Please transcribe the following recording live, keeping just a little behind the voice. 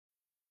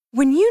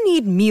When you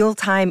need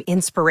mealtime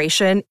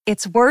inspiration,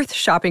 it's worth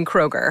shopping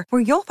Kroger,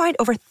 where you'll find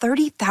over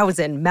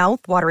 30,000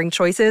 mouth-watering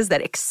choices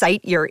that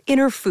excite your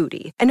inner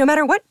foodie. And no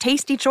matter what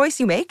tasty choice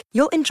you make,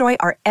 you'll enjoy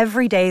our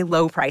everyday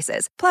low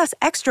prices, plus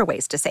extra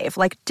ways to save,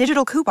 like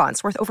digital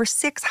coupons worth over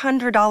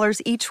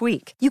 $600 each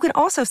week. You can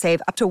also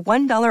save up to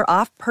 $1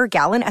 off per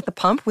gallon at the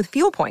pump with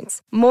fuel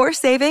points. More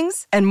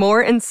savings and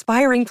more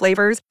inspiring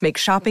flavors make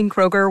shopping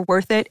Kroger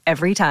worth it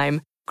every time.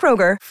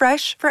 Kroger,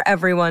 fresh for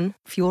everyone.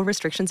 Fuel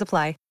restrictions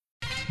apply.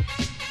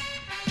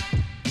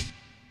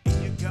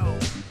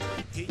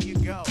 Here you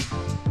go.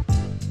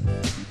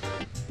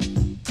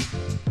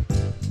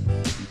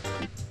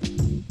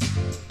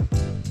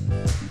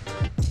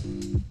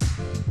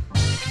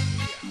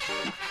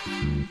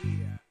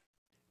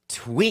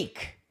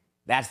 Tweak.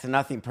 That's the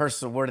Nothing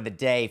Personal Word of the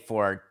Day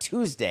for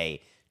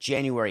Tuesday,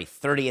 January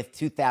 30th,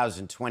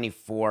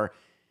 2024.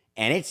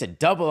 And it's a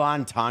double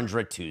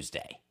entendre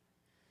Tuesday.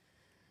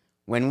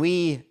 When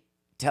we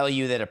tell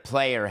you that a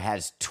player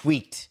has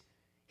tweaked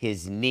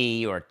his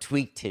knee or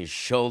tweaked his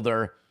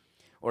shoulder,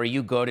 or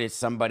you go to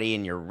somebody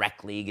in your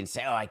rec league and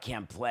say, oh, I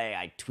can't play,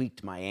 I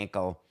tweaked my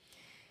ankle,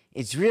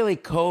 it's really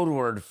code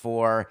word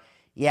for,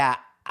 yeah,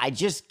 I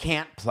just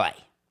can't play.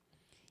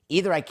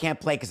 Either I can't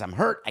play because I'm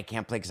hurt, I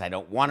can't play because I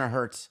don't want to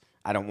hurt,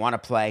 I don't want to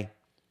play.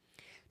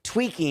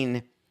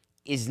 Tweaking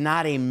is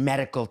not a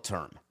medical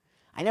term.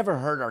 I never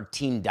heard our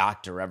team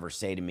doctor ever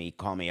say to me,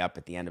 call me up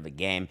at the end of a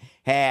game,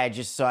 hey, I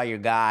just saw your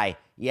guy,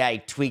 yeah, he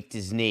tweaked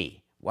his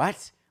knee.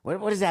 What?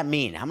 What does that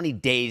mean? How many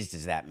days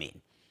does that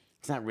mean?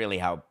 It's not really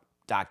how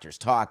doctors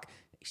talk.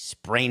 They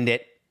sprained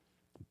it,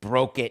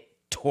 broke it,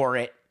 tore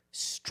it,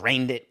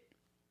 strained it,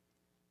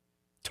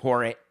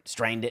 tore it,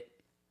 strained it.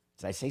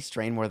 Did I say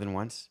strain more than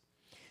once?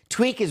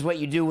 Tweak is what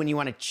you do when you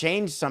want to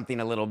change something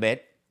a little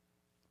bit.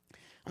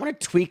 I want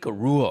to tweak a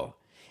rule.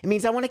 It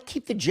means I want to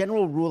keep the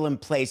general rule in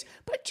place,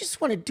 but I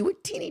just want to do a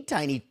teeny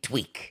tiny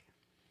tweak.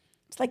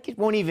 It's like you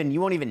won't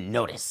even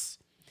notice.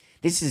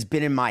 This has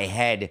been in my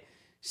head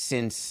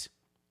since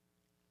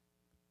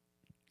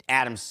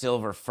Adam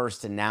Silver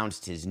first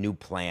announced his new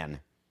plan.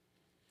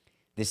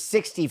 The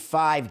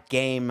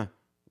 65-game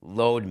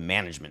load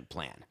management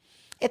plan.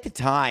 At the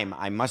time,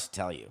 I must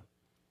tell you,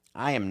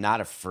 I am not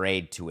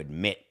afraid to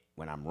admit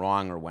when I'm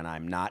wrong or when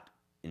I'm not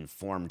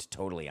informed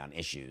totally on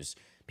issues,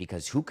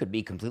 because who could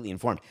be completely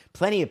informed?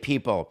 Plenty of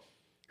people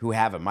who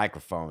have a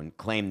microphone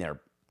claim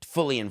they're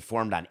fully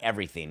informed on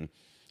everything,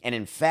 and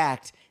in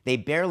fact, they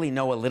barely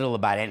know a little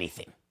about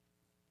anything.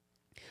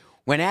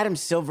 When Adam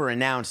Silver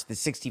announced the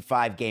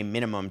 65-game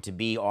minimum to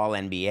be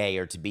All-NBA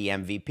or to be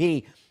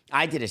MVP,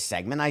 I did a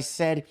segment. I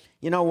said,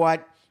 you know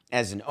what?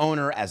 As an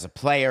owner, as a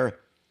player,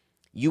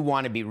 you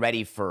want to be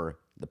ready for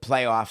the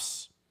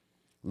playoffs.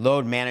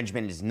 Load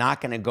management is not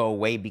going to go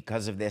away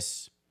because of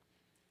this.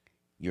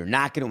 You're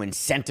not going to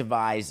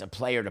incentivize a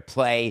player to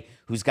play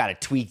who's got a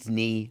tweaked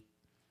knee.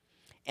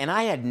 And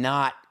I had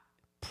not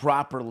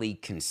properly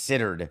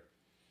considered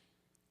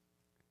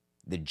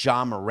the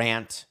Ja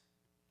Morant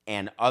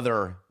and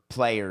other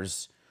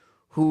players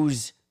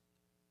whose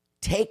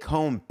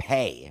take-home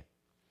pay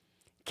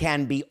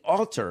can be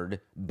altered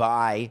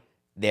by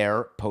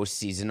their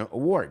postseason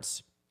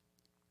awards.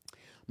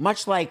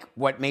 Much like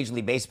what Major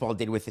League Baseball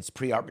did with its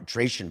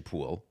pre-arbitration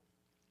pool,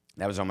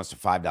 that was almost a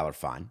 $5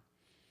 fine.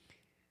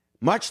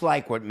 Much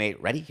like what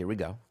ready, here we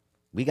go.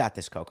 We got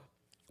this, Coco.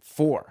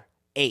 4,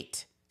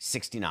 8,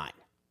 69.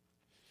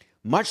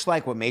 Much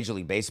like what Major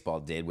League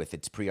Baseball did with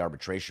its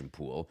pre-arbitration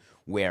pool,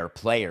 where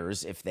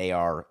players, if they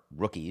are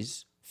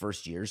rookies,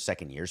 first years,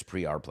 second years,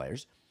 pre-arb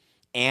players,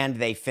 and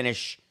they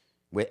finish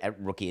at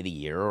Rookie of the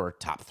Year or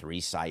top 3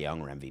 Cy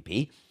Young or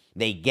MVP,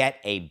 they get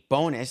a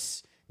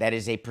bonus that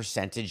is a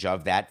percentage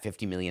of that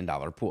 $50 million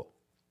pool.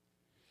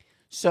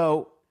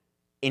 So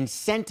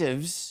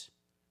incentives,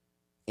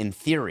 in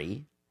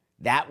theory,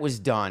 that was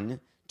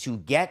done to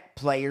get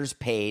players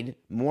paid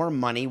more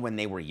money when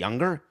they were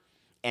younger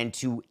and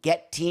to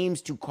get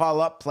teams to call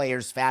up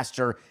players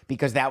faster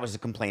because that was a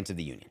complaint of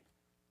the union.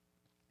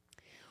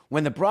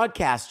 When the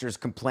broadcasters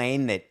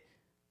complain that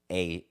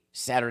a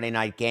Saturday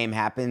night game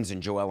happens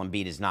and Joel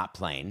Embiid is not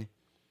playing,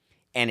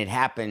 and it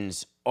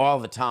happens all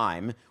the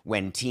time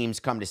when teams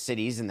come to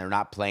cities and they're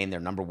not playing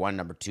their number 1,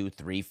 number 2,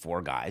 3,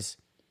 4 guys,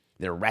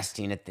 they're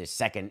resting at the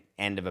second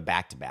end of a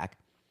back-to-back,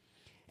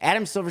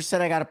 Adam Silver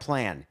said, I got a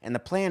plan. And the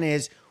plan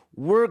is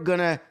we're going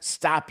to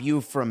stop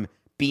you from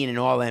being an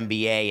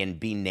All-NBA and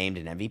being named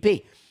an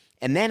MVP.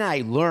 And then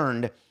I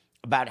learned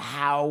about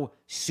how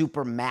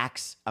super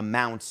max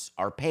amounts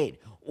are paid,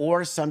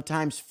 or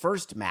sometimes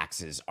first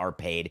maxes are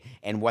paid,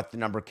 and what the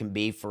number can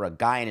be for a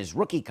guy in his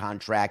rookie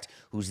contract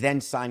who's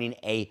then signing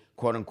a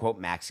quote-unquote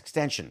max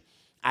extension.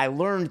 I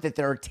learned that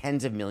there are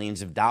tens of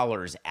millions of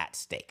dollars at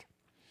stake.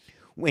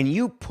 When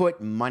you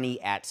put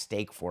money at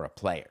stake for a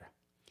player,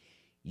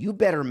 you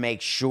better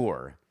make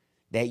sure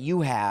that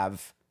you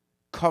have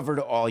covered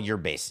all your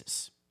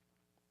bases.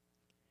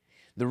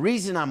 The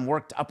reason I'm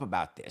worked up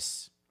about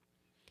this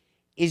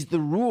is the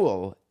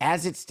rule,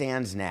 as it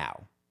stands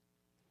now,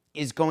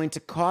 is going to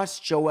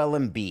cost Joel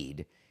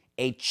Embiid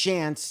a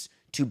chance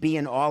to be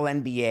an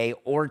All-NBA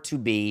or to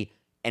be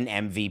an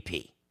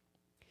MVP.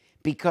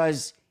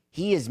 Because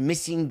he is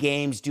missing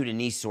games due to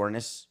knee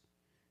soreness,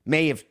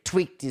 may have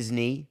tweaked his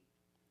knee.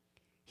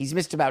 He's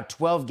missed about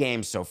 12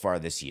 games so far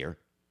this year.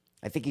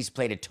 I think he's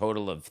played a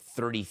total of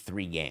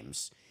 33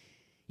 games.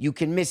 You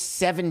can miss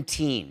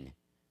 17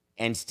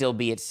 and still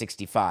be at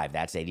 65.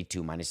 That's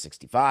 82 minus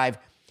 65.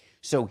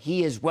 So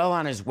he is well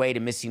on his way to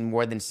missing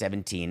more than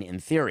 17 in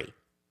theory.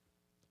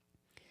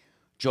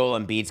 Joel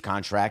Embiid's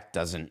contract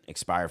doesn't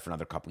expire for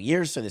another couple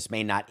years, so this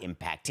may not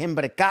impact him,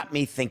 but it got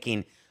me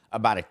thinking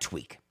about a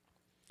tweak.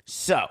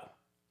 So,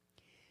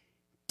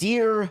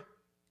 dear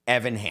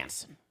Evan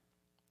Hansen,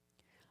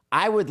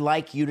 I would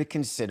like you to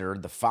consider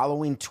the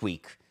following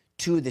tweak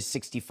to the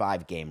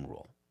 65-game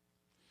rule.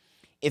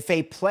 If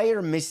a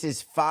player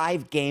misses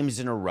 5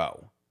 games in a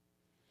row,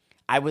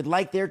 I would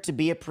like there to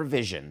be a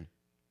provision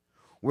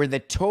where the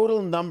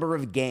total number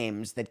of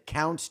games that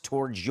counts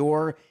towards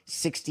your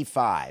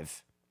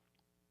 65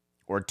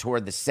 or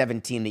toward the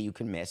 17 that you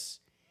can miss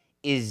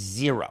is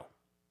 0.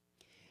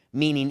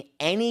 Meaning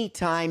any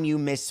time you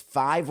miss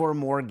 5 or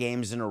more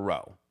games in a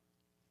row,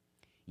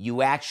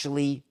 you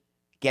actually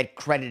get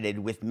credited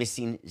with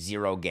missing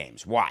 0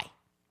 games. Why?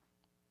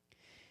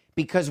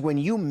 Because when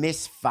you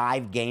miss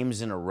 5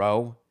 games in a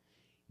row,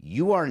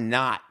 you are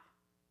not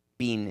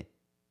being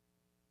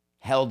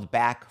held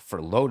back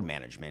for load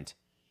management.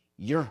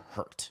 You're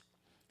hurt.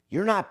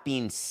 You're not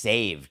being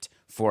saved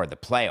for the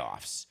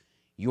playoffs.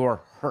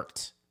 You're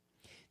hurt.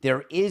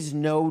 There is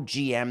no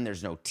GM,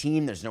 there's no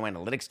team, there's no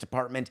analytics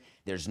department,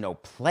 there's no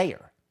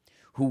player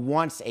who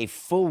wants a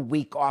full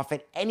week off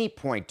at any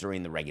point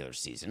during the regular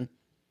season,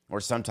 or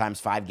sometimes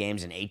 5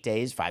 games in 8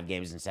 days, 5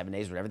 games in 7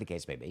 days, whatever the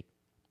case may be.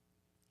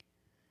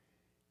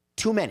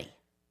 Too many.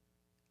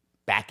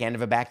 Back end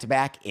of a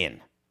back-to-back,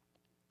 in.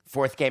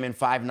 4th game in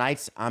 5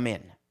 nights, I'm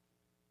in.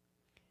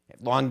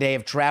 Long day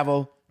of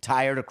travel,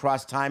 tired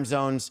across time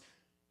zones,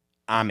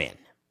 I'm in.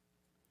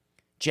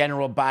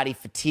 General body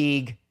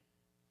fatigue,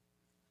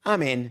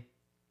 I'm in.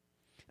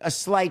 A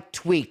slight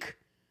tweak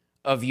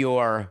of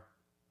your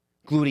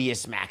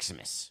gluteus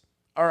maximus.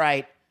 All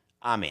right,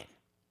 I'm in.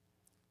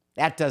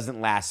 That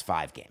doesn't last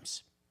 5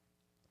 games.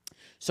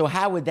 So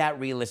how would that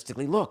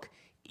realistically look?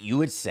 You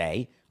would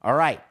say, all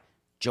right,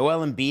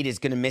 Joel Embiid is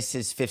going to miss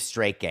his 5th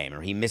straight game,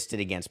 or he missed it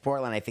against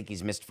Portland. I think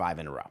he's missed 5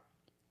 in a row.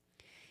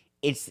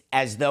 It's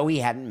as though he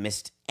hadn't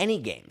missed any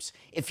games.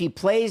 If he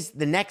plays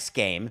the next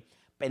game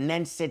and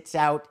then sits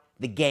out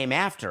the game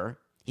after,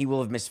 he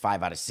will have missed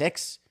 5 out of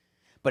 6.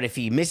 But if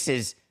he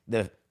misses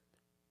the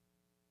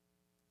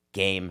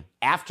game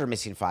after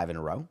missing 5 in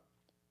a row,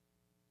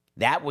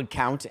 that would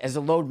count as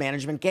a load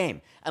management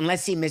game,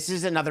 unless he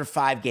misses another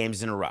 5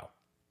 games in a row.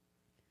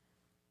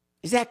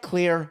 Is that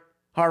clear,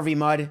 Harvey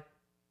Mudd?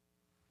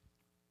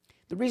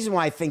 The reason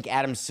why I think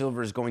Adam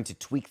Silver is going to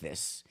tweak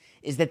this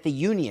is that the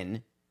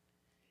union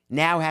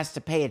now has to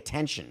pay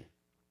attention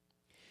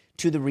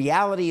to the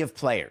reality of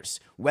players,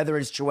 whether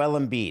it's Joel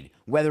Embiid,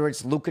 whether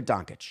it's Luka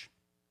Doncic,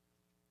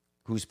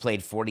 who's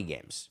played 40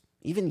 games.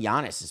 Even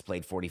Giannis has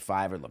played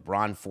 45 or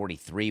LeBron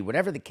 43,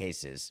 whatever the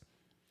case is.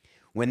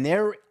 When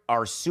there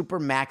are super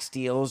max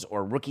deals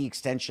or rookie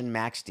extension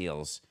max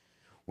deals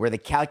where the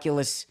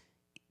calculus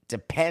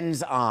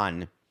depends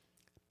on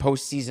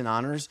postseason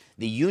honors,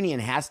 the union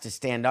has to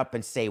stand up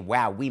and say,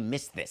 wow, we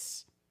missed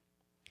this.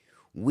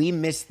 We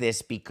missed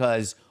this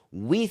because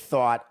we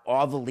thought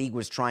all the league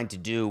was trying to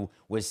do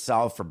was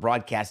solve for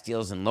broadcast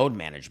deals and load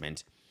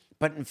management.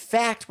 But in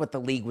fact, what the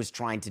league was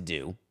trying to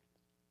do,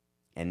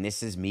 and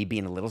this is me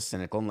being a little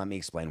cynical, and let me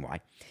explain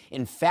why.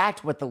 In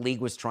fact, what the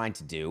league was trying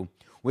to do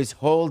was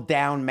hold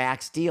down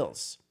max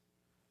deals.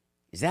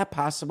 Is that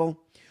possible?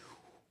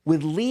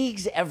 Would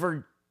leagues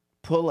ever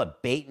pull a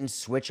bait and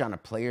switch on a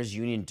players'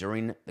 union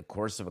during the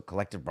course of a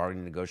collective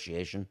bargaining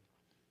negotiation?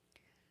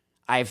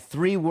 I have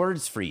 3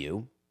 words for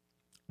you.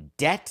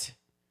 Debt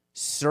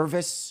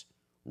service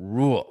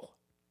rule.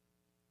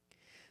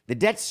 The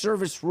debt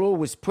service rule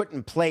was put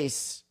in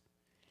place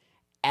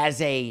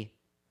as a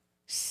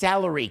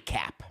salary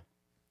cap.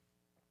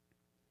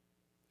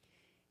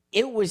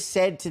 It was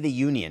said to the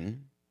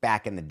union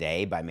back in the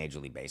day by Major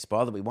League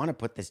Baseball that we want to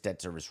put this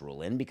debt service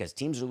rule in because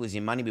teams are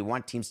losing money. We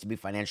want teams to be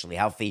financially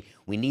healthy.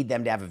 We need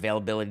them to have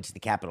availability to the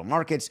capital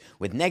markets.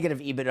 With negative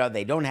EBITDA,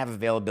 they don't have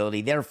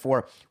availability.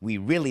 Therefore, we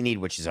really need,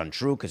 which is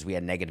untrue because we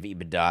had negative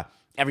EBITDA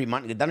every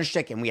month in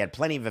Dunashik, and we had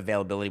plenty of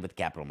availability with the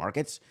capital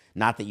markets.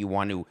 Not that you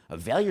want to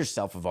avail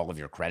yourself of all of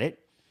your credit,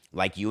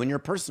 like you in your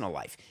personal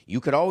life.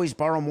 You could always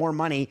borrow more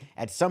money.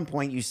 At some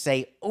point, you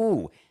say,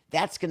 ooh,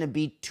 that's going to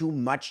be too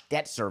much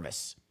debt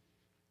service.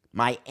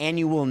 My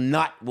annual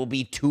nut will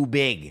be too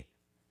big.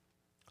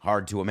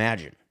 Hard to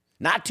imagine.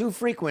 Not too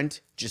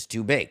frequent, just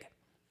too big.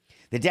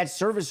 The debt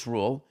service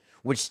rule,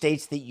 which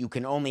states that you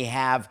can only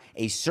have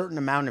a certain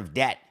amount of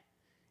debt,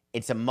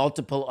 it's a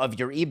multiple of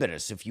your EBITDA.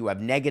 So if you have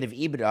negative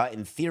EBITDA,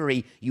 in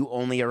theory, you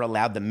only are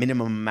allowed the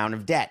minimum amount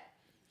of debt.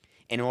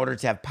 In order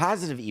to have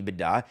positive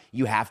EBITDA,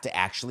 you have to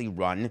actually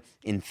run,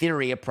 in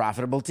theory, a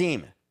profitable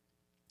team,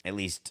 at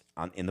least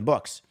in the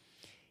books.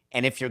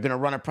 And if you're going to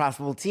run a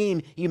profitable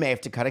team, you may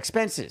have to cut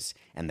expenses.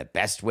 And the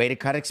best way to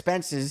cut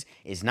expenses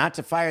is not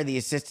to fire the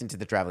assistant to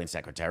the traveling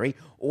secretary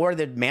or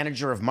the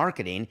manager of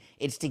marketing.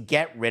 It's to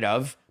get rid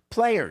of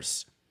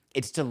players.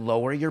 It's to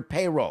lower your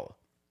payroll.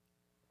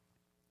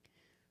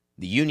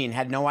 The union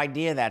had no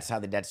idea that's how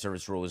the debt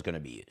service rule was going to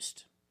be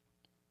used.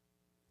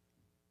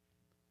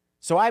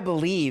 So I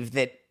believe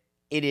that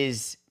it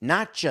is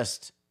not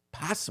just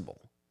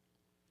possible,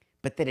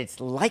 but that it's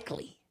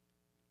likely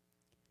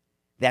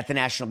that the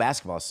National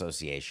Basketball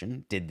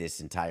Association did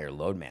this entire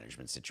load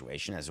management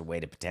situation as a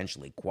way to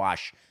potentially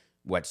quash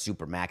what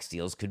supermax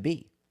deals could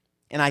be.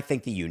 And I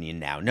think the union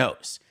now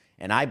knows.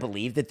 And I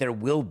believe that there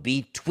will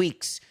be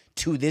tweaks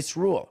to this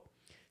rule.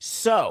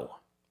 So,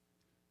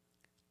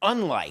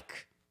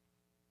 unlike,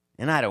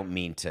 and I don't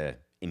mean to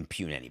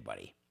impugn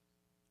anybody.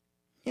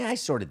 Yeah, I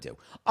sort of do.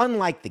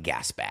 Unlike the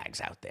gas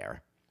bags out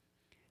there,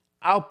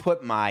 I'll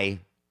put my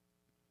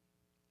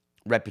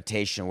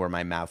reputation where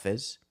my mouth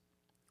is.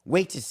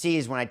 Wait to see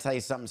is when I tell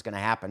you something's going to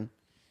happen.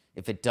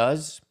 If it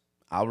does,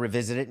 I'll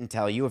revisit it and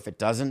tell you. If it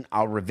doesn't,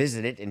 I'll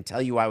revisit it and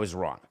tell you I was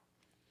wrong.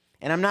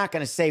 And I'm not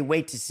going to say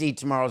wait to see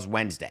tomorrow's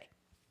Wednesday.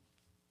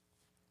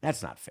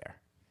 That's not fair.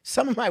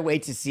 Some of my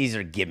wait to sees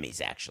are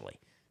gimmies, actually.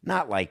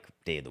 Not like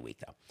day of the week,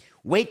 though.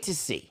 Wait to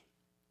see.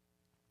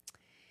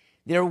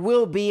 There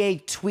will be a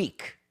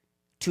tweak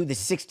to the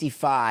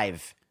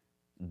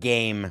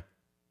 65-game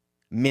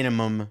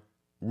minimum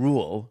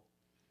rule.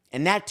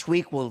 And that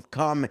tweak will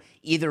come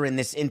either in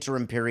this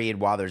interim period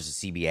while there's a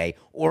CBA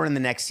or in the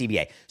next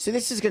CBA. So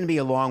this is going to be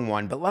a long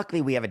one, but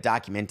luckily we have a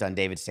document on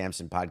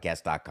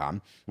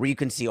davidsamsonpodcast.com where you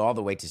can see all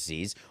the wait to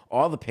sees,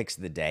 all the picks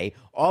of the day,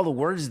 all the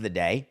words of the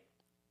day,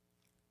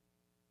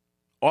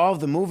 all of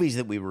the movies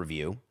that we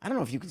review. I don't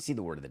know if you can see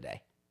the word of the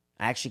day.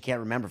 I actually can't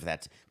remember if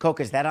that's...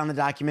 Coca, is that on the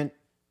document?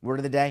 Word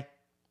of the day?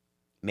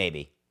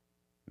 Maybe.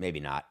 Maybe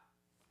not.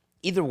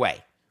 Either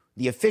way,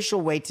 the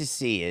official wait to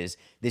see is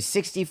the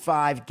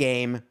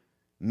 65-game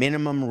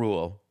minimum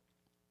rule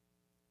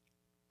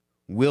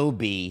will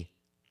be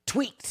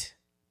tweaked.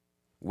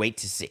 Wait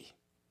to see.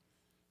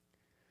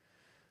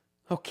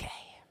 Okay.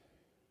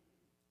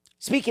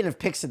 Speaking of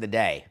picks of the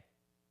day,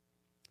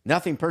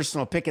 nothing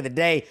personal pick of the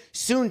day,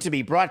 soon to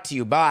be brought to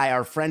you by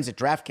our friends at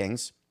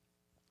DraftKings.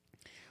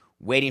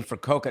 Waiting for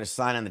Coca to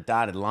sign on the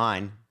dotted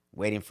line.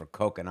 Waiting for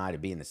Coca and I to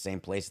be in the same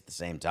place at the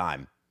same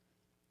time.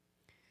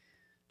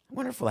 I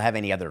wonder if we'll have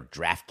any other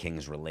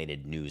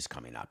DraftKings-related news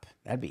coming up.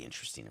 That'd be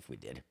interesting if we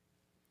did.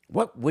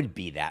 What would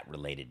be that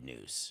related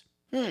news?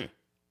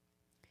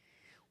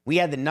 We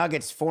had the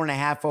Nuggets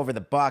 4.5 over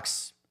the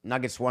Bucks.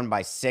 Nuggets won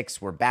by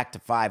 6. We're back to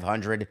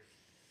 500.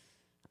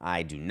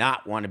 I do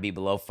not want to be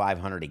below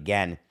 500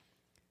 again.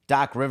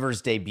 Doc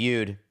Rivers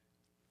debuted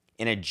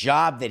in a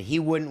job that he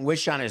wouldn't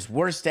wish on his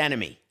worst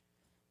enemy.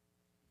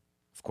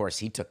 Of course,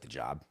 he took the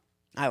job.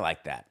 I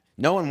like that.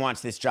 No one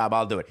wants this job,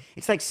 I'll do it.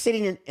 It's like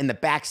sitting in the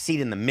back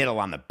seat in the middle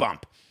on the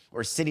bump,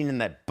 or sitting in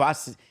the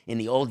bus, in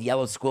the old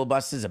yellow school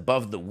buses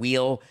above the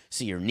wheel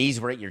so your knees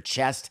were at your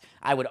chest.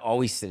 I would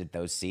always sit at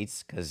those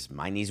seats because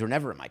my knees were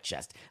never at my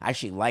chest. I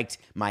actually liked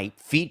my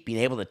feet being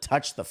able to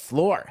touch the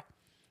floor.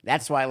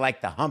 That's why I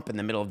like the hump in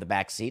the middle of the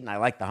back seat, and I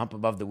like the hump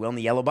above the wheel in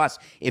the yellow bus.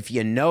 If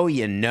you know,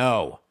 you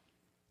know.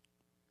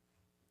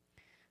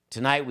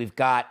 Tonight we've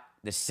got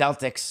the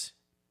Celtics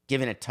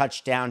giving a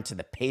touchdown to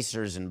the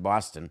Pacers in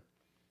Boston.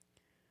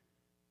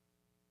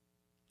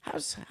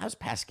 How's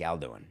Pascal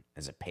doing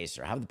as a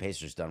Pacer? How have the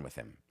Pacers done with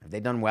him? Have they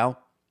done well?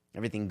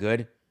 Everything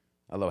good?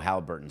 Although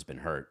Halliburton's been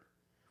hurt.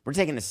 We're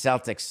taking the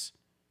Celtics,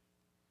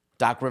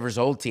 Doc Rivers'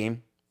 old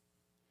team,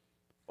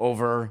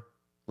 over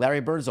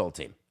Larry Bird's old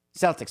team.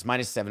 Celtics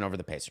 -7 over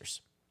the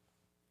Pacers.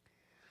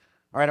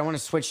 All right, I want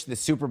to switch to the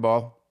Super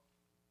Bowl.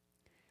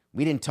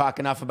 We didn't talk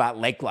enough about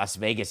Lake Las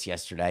Vegas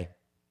yesterday.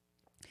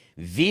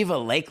 Viva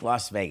Lake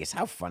Las Vegas.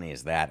 How funny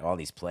is that? All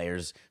these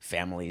players,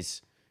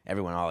 families,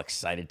 everyone all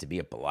excited to be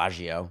at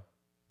Bellagio.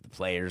 The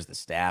players, the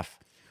staff.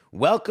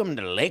 Welcome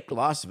to Lake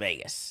Las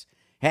Vegas.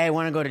 Hey,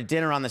 want to go to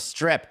dinner on the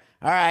Strip?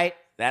 All right,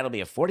 that'll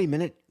be a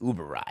 40-minute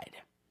Uber ride.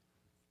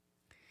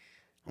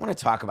 I want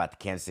to talk about the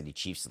Kansas City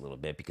Chiefs a little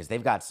bit because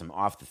they've got some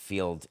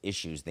off-the-field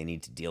issues they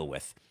need to deal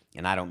with.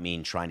 And I don't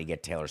mean trying to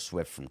get Taylor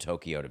Swift from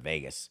Tokyo to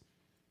Vegas,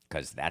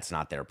 because that's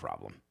not their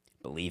problem.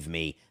 Believe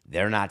me,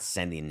 they're not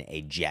sending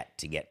a jet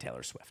to get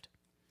Taylor Swift.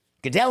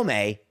 Goodell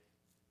may,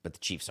 but the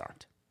Chiefs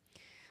aren't.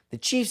 The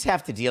Chiefs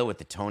have to deal with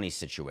the Tony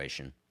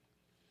situation.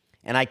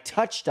 And I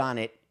touched on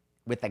it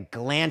with a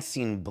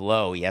glancing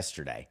blow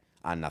yesterday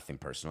on Nothing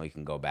Personal. You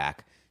can go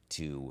back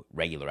to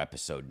regular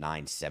episode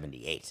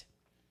 978.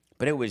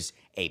 But it was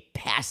a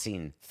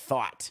passing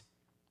thought.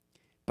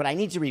 But I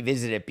need to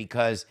revisit it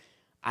because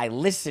I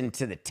listened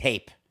to the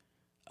tape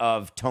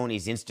of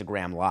Tony's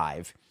Instagram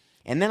Live,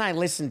 and then I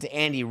listened to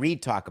Andy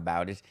Reid talk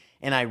about it,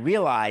 and I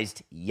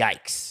realized,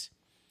 yikes.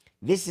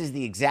 This is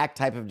the exact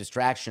type of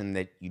distraction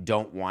that you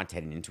don't want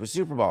heading into a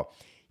Super Bowl.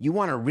 You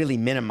want to really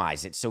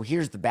minimize it. So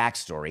here's the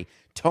backstory.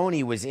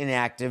 Tony was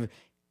inactive,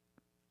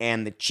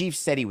 and the Chiefs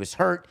said he was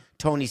hurt.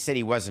 Tony said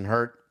he wasn't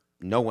hurt.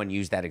 No one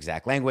used that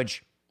exact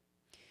language.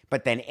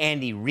 But then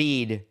Andy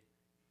Reid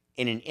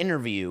in an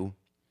interview,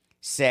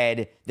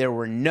 said there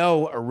were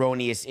no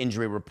erroneous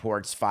injury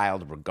reports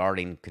filed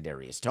regarding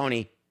Kadarius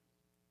Toney.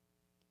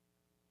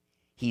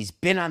 He's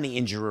been on the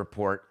injury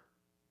report,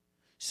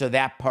 so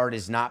that part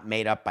is not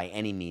made up by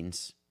any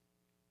means.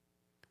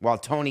 While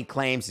Toney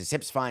claims his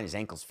hip's fine, his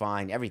ankle's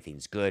fine,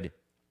 everything's good,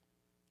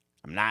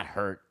 I'm not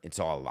hurt, it's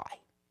all a lie.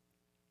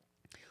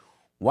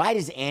 Why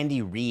does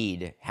Andy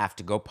Reid have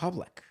to go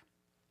public?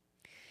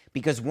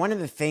 Because one of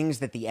the things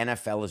that the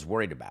NFL is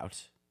worried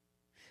about,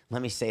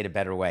 let me say it a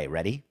better way.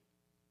 Ready?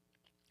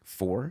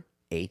 4,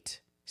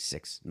 8,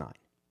 6, 9.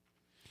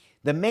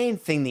 The main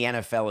thing the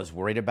NFL is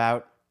worried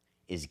about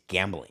is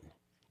gambling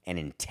and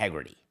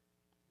integrity.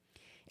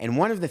 And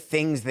one of the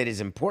things that is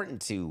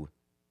important to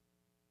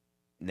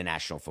the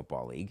National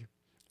Football League,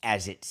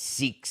 as it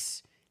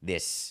seeks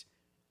this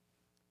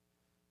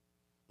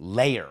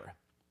layer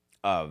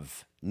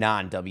of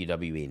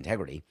non-WWE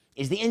integrity,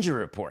 is the injury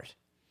report.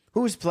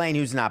 Who's playing,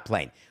 who's not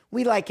playing.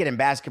 We like it in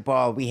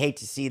basketball. We hate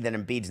to see that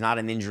Embiid's not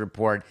an injury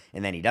report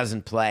and then he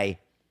doesn't play.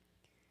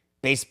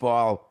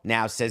 Baseball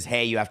now says,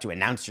 hey, you have to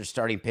announce your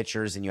starting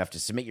pitchers and you have to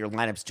submit your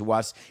lineups to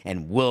us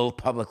and we'll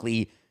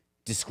publicly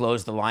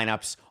disclose the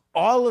lineups.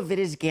 All of it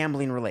is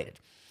gambling related.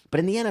 But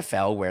in the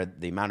NFL, where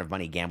the amount of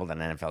money gambled on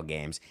NFL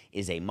games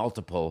is a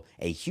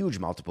huge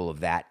multiple of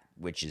that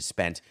which is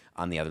spent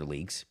on the other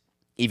leagues,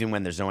 even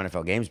when there's no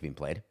NFL games being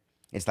played.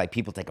 It's like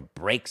people take a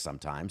break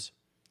sometimes,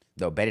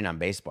 though betting on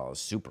baseball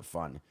is super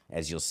fun,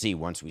 as you'll see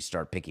once we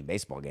start picking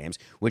baseball games,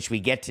 which we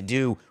get to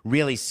do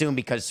really soon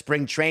because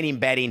spring training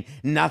betting,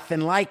 nothing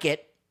like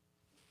it.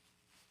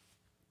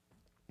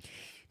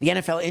 The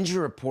NFL injury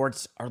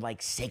reports are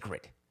like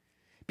sacred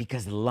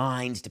because the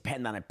lines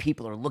depend on it.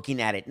 People are looking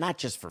at it, not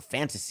just for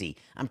fantasy.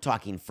 I'm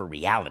talking for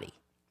reality.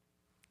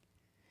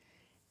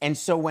 And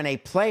so when a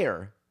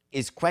player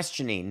is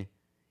questioning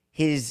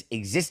his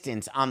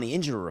existence on the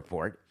injury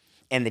report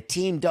and the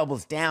team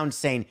doubles down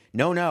saying,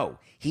 no,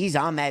 he's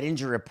on that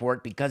injury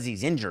report because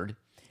he's injured,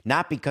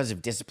 not because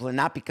of discipline,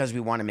 not because we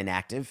want him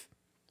inactive,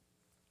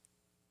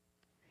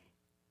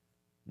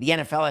 the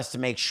NFL has to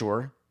make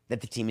sure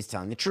that the team is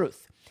telling the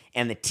truth.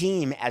 And the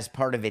team, as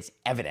part of its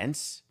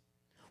evidence,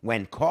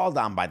 when called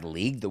on by the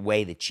league, the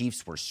way the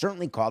Chiefs were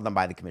certainly called on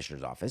by the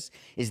commissioner's office,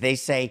 is they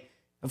say,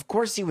 of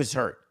course he was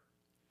hurt.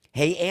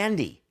 Hey,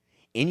 Andy,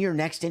 in your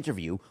next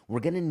interview, we're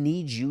going to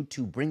need you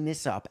to bring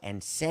this up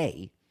and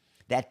say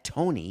that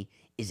Toney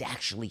is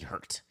actually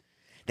hurt,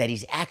 that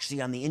he's actually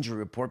on the injury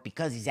report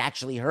because he's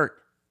actually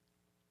hurt.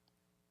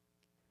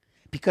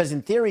 Because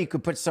in theory, you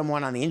could put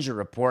someone on the injury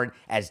report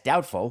as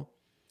doubtful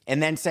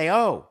and then say,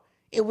 oh,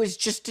 it was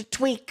just a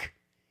tweak.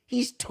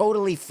 He's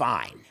totally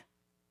fine.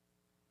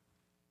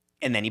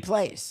 And then he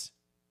plays.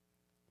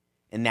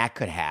 And that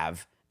could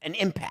have an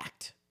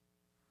impact.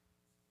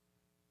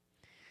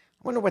 I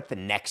wonder what the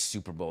next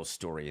Super Bowl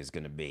story is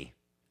going to be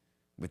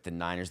with the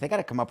Niners. They got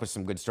to come up with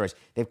some good stories.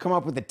 They've come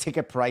up with the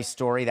ticket price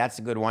story. That's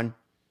a good one.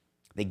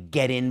 The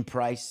get-in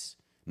price.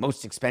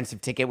 Most expensive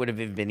ticket would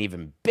have been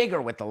even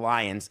bigger with the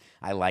Lions.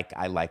 I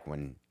like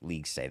when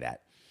leagues say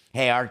that.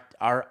 Hey,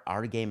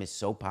 our game is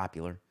so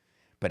popular.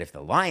 But if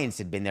the Lions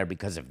had been there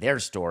because of their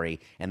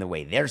story and the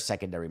way their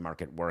secondary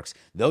market works,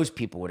 those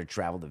people would have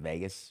traveled to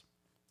Vegas.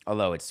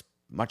 Although it's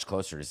much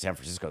closer to San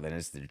Francisco than it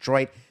is to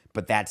Detroit.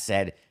 But that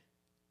said,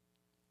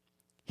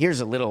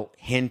 here's a little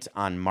hint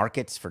on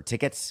markets for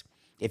tickets.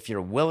 If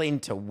you're willing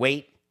to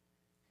wait,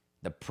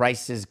 the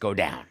prices go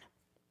down.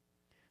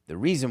 The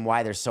reason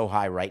why they're so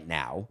high right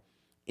now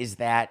is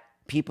that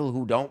people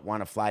who don't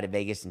want to fly to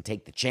Vegas and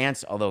take the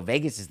chance, although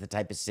Vegas is the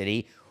type of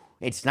city,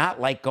 it's not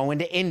like going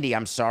to Indy.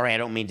 I'm sorry, I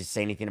don't mean to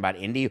say anything about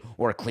Indy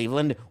or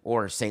Cleveland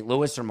or St.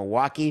 Louis or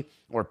Milwaukee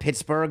or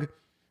Pittsburgh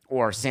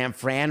or San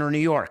Fran or New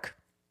York.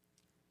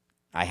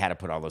 I had to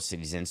put all those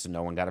cities in so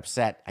no one got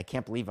upset. I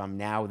can't believe I'm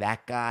now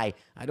that guy.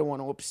 I don't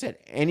want to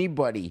upset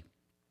anybody.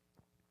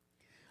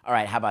 All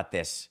right, how about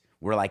this?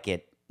 We're like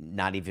it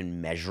not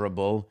even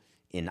measurable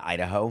in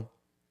Idaho.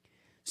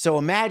 So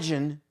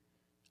imagine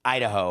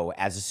Idaho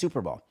as a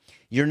Super Bowl.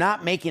 You're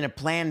not making a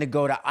plan to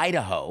go to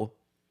Idaho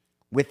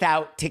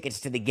without tickets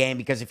to the game,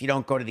 because if you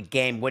don't go to the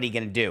game, what are you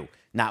going to do?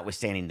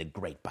 Notwithstanding the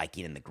great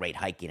biking and the great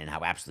hiking and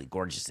how absolutely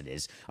gorgeous it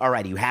is. All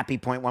right, are you happy,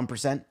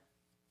 0.1%?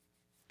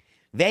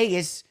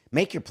 Vegas,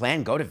 make your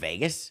plan, go to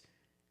Vegas.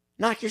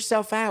 Knock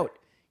yourself out.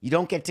 You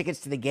don't get tickets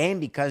to the game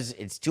because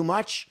it's too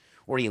much,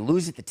 or you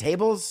lose at the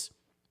tables.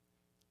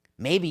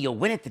 Maybe you'll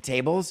win at the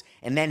tables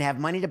and then have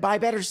money to buy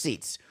better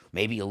seats.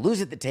 Maybe you'll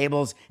lose at the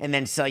tables and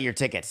then sell your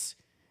tickets.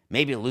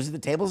 Maybe you'll lose at the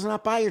tables and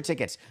not buy your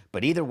tickets.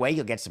 But either way,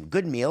 you'll get some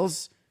good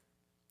meals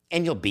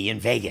and you'll be in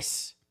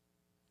Vegas.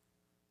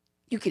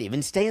 You could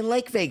even stay in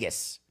Lake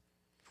Vegas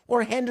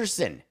or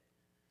Henderson,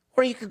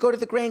 or you could go to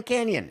the Grand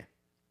Canyon.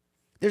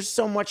 There's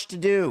so much to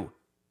do.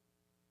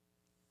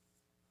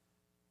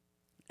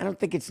 I don't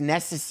think it's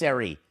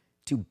necessary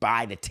to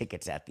buy the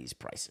tickets at these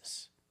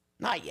prices.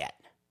 Not yet.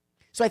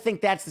 So I think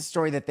that's the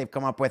story that they've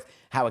come up with,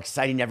 how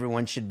exciting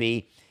everyone should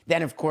be.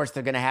 Then, of course,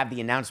 they're going to have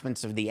the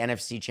announcements of the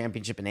NFC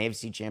Championship and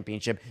AFC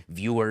Championship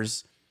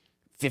viewers,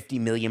 50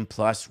 million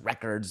plus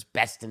records,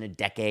 best in a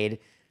decade.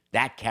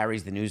 That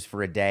carries the news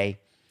for a day.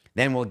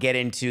 Then we'll get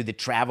into the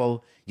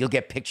travel. You'll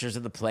get pictures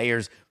of the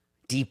players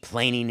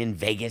deplaning in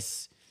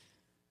Vegas.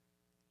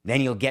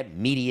 Then you'll get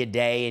media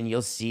day and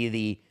you'll see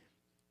the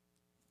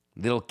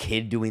little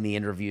kid doing the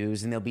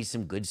interviews, and there'll be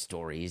some good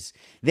stories.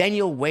 Then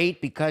you'll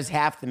wait because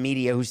half the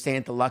media who's staying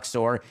at the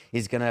Luxor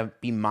is going to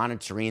be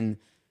monitoring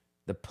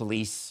the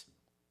police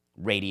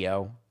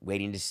radio,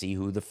 waiting to see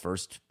who the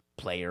first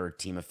player or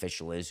team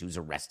official is who's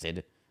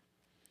arrested.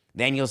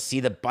 Then you'll see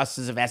the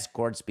buses of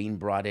escorts being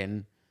brought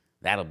in.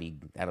 That'll be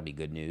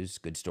good news,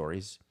 good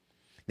stories.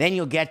 Then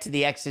you'll get to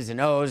the X's and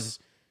O's.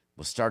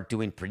 We'll start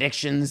doing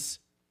predictions.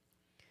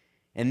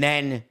 And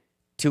then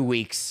 2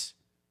 weeks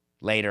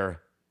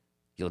later,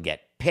 you'll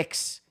get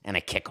picks and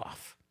a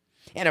kickoff.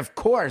 And of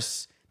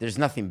course, there's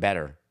nothing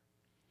better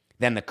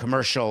than the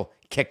commercial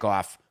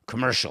kickoff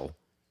commercial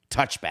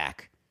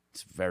touchback.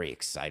 It's very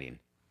exciting.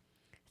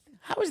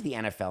 How is the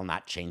NFL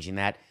not changing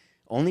that?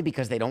 Only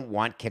because they don't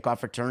want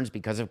kickoff returns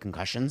because of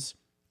concussions?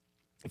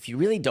 If you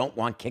really don't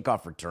want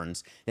kickoff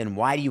returns, then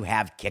why do you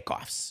have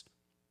kickoffs?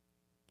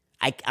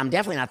 I'm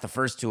definitely not the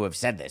first to have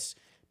said this,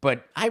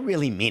 but I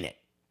really mean it.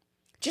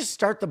 Just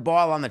start the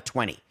ball on the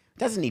 20. It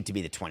doesn't need to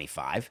be the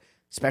 25,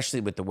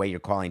 especially with the way you're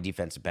calling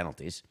defensive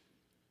penalties.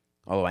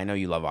 Although I know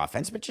you love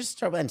offense, but just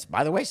start. And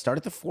by the way, start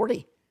at the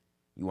 40.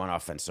 You want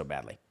offense so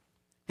badly.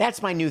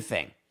 That's my new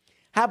thing.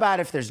 How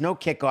about if there's no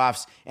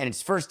kickoffs and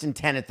it's 1st and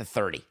 10 at the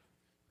 30?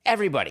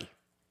 Everybody.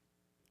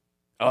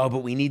 Oh,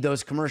 but we need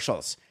those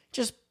commercials.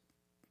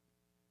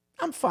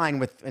 I'm fine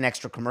with an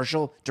extra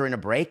commercial during a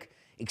break.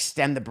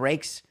 Extend the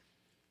breaks.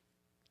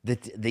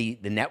 The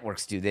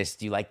networks do this.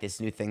 Do you like this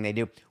new thing they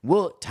do?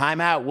 Time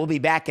out. We'll be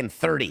back in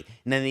 30.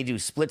 And then they do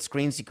split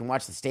screens so you can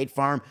watch the State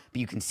Farm, but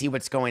you can see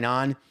what's going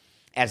on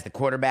as the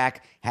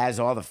quarterback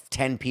has all the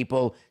 10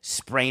 people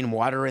spraying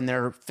water in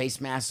their face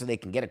masks so they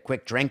can get a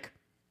quick drink,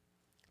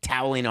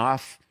 toweling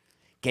off,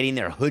 getting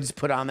their hoods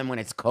put on them when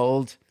it's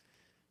cold.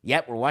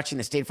 Yep, we're watching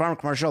the State Farm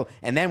commercial,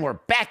 and then we're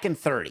back in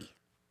 30.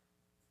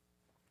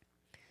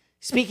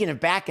 Speaking of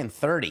back in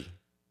 30,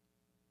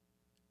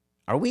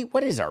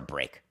 what is our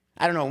break?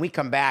 I don't know. When we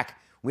come back,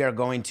 we are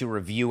going to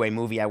review a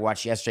movie I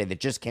watched yesterday that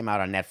just came out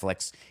on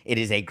Netflix. It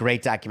is a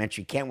great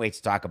documentary. Can't wait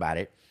to talk about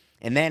it.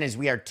 And then as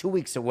we are 2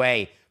 weeks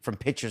away from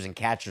pitchers and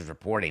catchers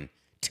reporting,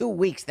 2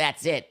 weeks,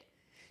 that's it.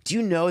 Do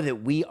you know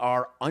that we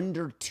are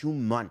under 2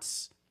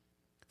 months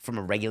from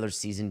a regular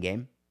season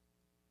game?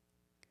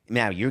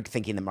 Now, you're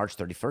thinking that March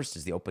 31st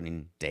is the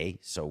opening day,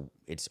 so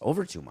it's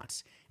over 2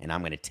 months. And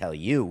I'm going to tell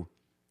you,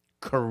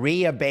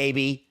 Korea,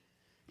 baby.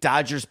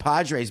 Dodgers,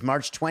 Padres,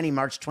 March 20,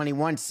 March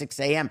 21, 6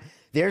 a.m.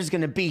 There's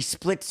going to be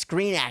split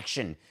screen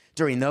action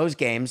during those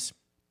games.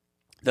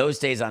 Those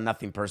days on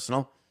Nothing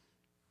Personal.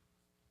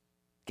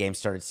 Game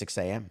start at 6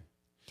 a.m.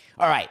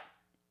 All right,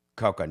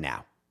 Coco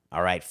now.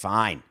 All right,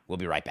 fine. We'll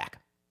be right back.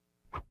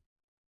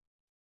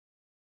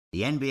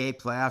 The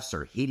NBA playoffs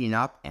are heating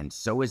up, and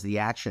so is the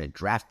action at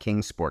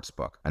DraftKings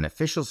Sportsbook, an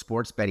official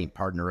sports betting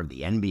partner of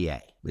the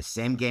NBA. With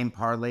same-game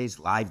parlays,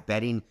 live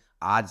betting,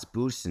 odds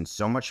boosts, and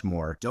so much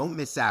more, don't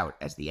miss out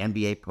as the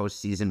NBA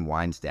postseason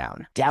winds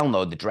down.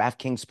 Download the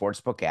DraftKings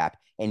Sportsbook app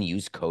and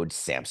use code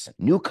SAMSON.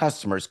 New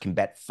customers can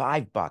bet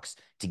 $5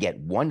 to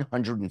get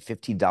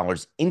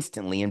 $150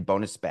 instantly in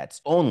bonus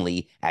bets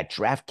only at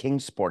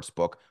DraftKings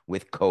Sportsbook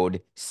with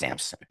code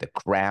SAMSON. The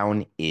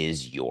crown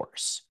is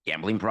yours.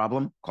 Gambling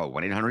problem? Call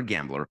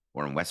 1-800-GAMBLER,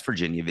 or in West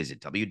Virginia, visit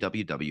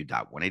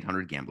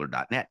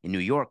www.1800gambler.net. In New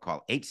York,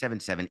 call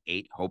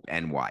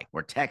 877-8-HOPE-NY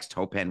or text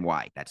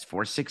HOPE-NY. That's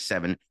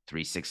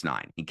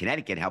 467-369. In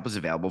Connecticut, help is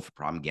available for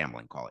problem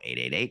gambling. Call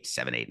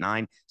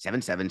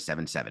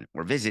 888-789-7777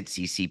 or visit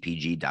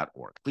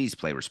ccpg.org. Please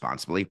play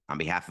responsibly on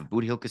behalf of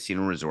Boot Hill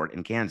Casino Resort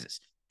in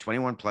Kansas.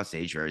 21 plus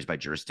age varies by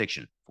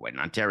jurisdiction. Void in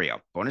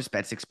Ontario. Bonus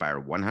bets expire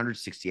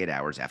 168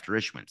 hours after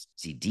issuance.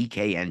 See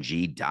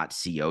dkng.co/bball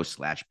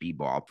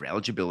for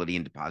eligibility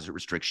and deposit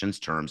restrictions,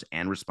 terms,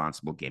 and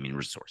responsible gaming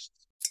resources.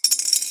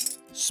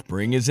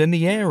 Spring is in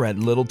the air at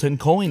Littleton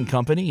Coin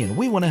Company, and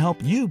we want to help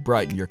you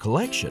brighten your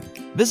collection.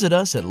 Visit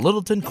us at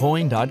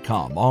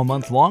littletoncoin.com all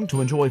month long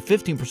to enjoy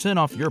 15%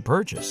 off your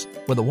purchase.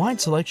 With a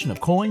wide selection of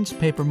coins,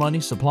 paper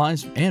money,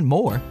 supplies, and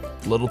more,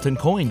 Littleton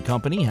Coin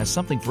Company has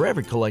something for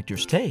every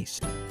collector's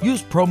taste.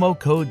 Use promo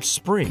code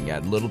SPRING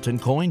at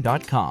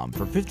littletoncoin.com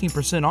for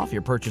 15% off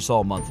your purchase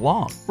all month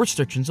long.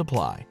 Restrictions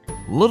apply.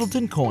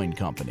 Littleton Coin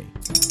Company.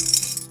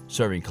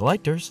 Serving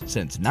collectors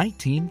since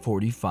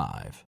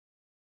 1945.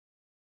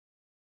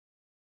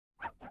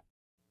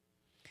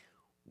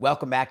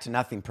 Welcome back to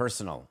Nothing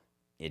Personal.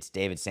 It's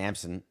David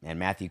Sampson and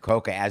Matthew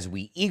Coca as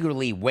we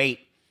eagerly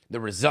wait the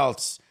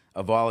results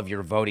of all of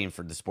your voting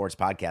for the Sports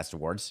Podcast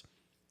Awards.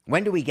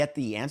 When do we get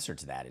the answer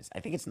to that? I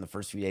think it's in the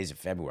first few days of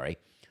February,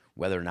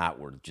 whether or not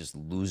we're just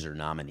loser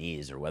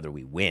nominees or whether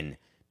we win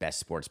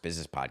Best Sports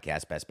Business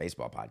Podcast, Best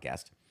Baseball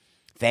Podcast.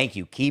 Thank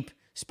you. Keep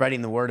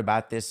spreading the word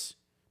about this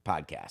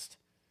podcast.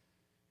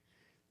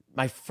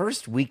 My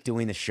first week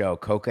doing the show,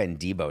 Coca and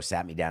Debo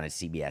sat me down at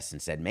CBS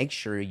and said, make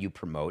sure you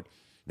promote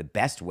the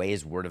best way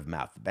is word of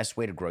mouth. The best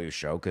way to grow your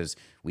show, because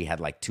we had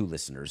like 2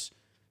 listeners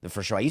the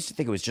first show. I used to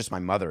think it was just my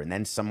mother, and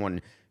then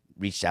someone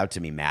reached out to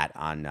me, Matt,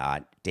 on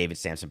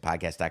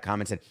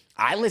davidsampsonpodcast.com and said,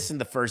 I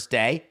listened the first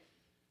day.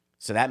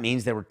 So that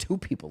means there were 2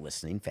 people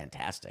listening.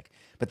 Fantastic.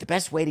 But the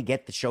best way to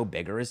get the show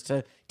bigger is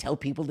to tell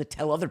people to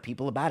tell other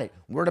people about it.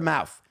 Word of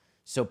mouth.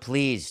 So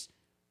please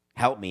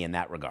help me in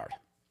that regard.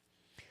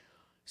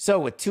 So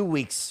with 2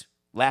 weeks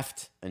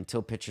left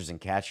until pitchers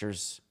and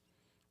catchers,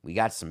 we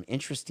got some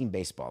interesting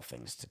baseball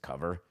things to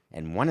cover,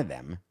 and one of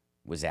them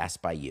was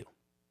asked by you.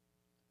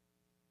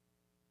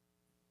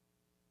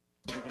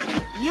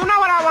 You know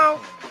what I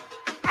want?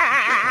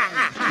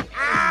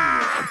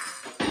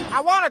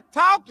 I want to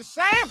talk to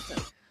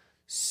Samson.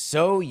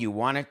 So you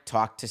want to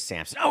talk to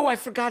Samson. Oh, I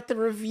forgot the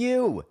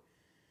review.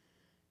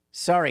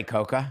 Sorry,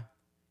 Coca.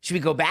 Should we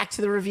go back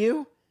to the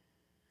review?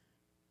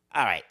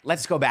 All right,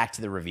 let's go back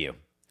to the review.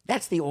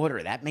 That's the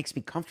order. That makes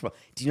me comfortable.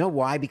 Do you know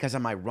why? Because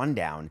on my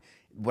rundown,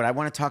 what I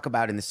want to talk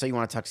about in the So You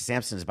Want to Talk to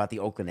Samson is about the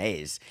Oakland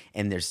A's,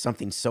 and there's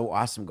something so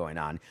awesome going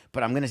on.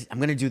 But I'm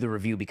gonna do the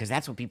review because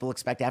that's what people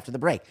expect after the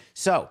break.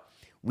 So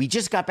we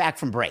just got back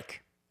from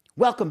break.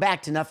 Welcome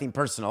back to Nothing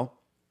Personal.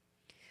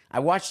 I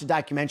watched a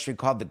documentary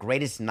called The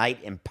Greatest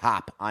Night in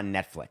Pop on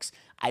Netflix.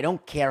 I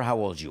don't care how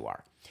old you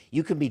are.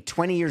 You can be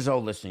 20 years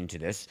old listening to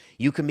this.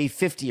 You can be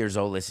 50 years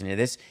old listening to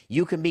this.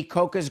 You can be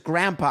Coca's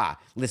grandpa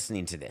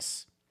listening to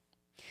this.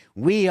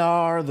 We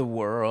are the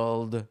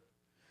world.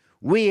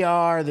 We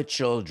are the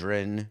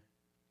children.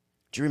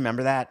 Do you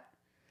remember that?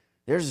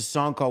 There's a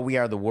song called We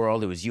Are the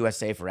World. It was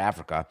USA for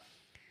Africa.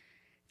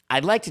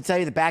 I'd like to tell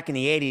you that back in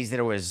the 80s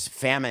there was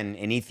famine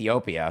in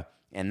Ethiopia,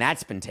 and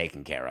that's been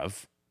taken care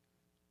of.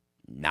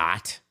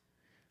 Not.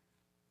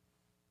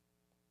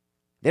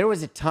 There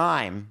was a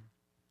time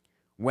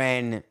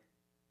when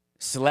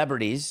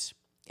celebrities,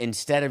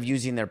 instead of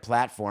using their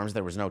platforms,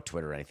 there was no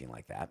Twitter or anything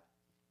like that,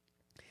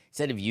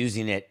 instead of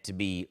using it to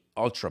be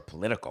ultra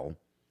political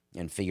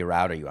and figure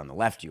out, are you on the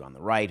left, are you on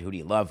the right, who do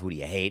you love, who do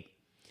you hate,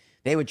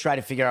 they would try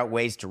to figure out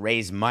ways to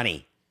raise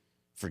money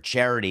for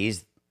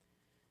charities.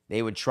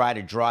 They would try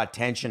to draw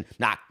attention.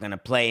 Not gonna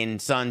play in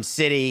Sun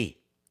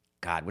City.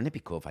 God, wouldn't it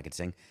be cool if I could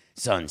sing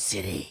Sun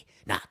City?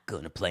 Not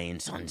gonna play in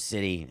Sun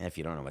City. If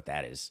you don't know what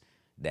that is,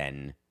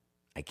 then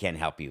I can't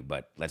help you,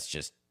 but let's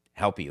just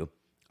help you.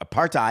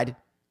 Apartheid.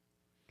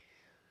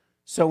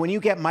 So when you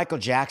get Michael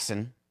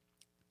Jackson,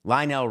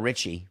 Lionel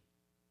Richie,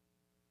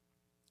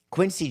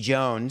 Quincy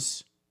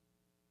Jones,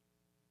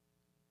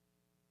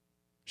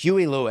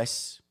 Huey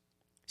Lewis,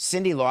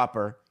 Cyndi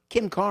Lauper,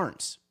 Kim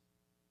Carnes,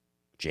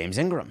 James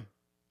Ingram,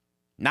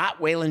 not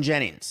Waylon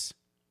Jennings,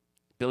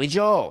 Billy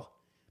Joel,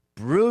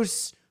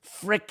 Bruce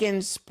frickin'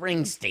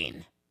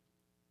 Springsteen,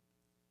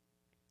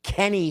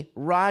 Kenny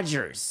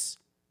Rogers,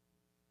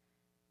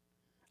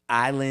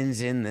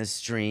 Islands in the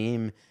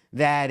Stream,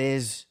 that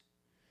is,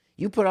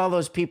 you put all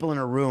those people in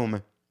a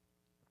room,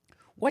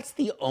 what's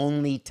the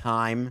only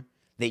time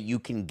that you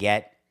can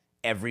get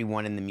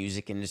everyone in the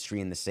music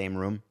industry in the same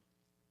room?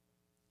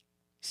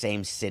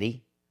 Same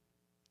city?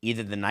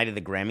 Either the night of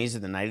the Grammys or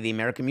the night of the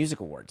American Music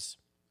Awards.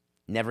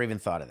 Never even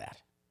thought of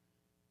that.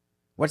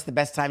 What's the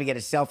best time to get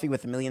a selfie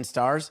with a million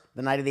stars?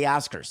 The night of the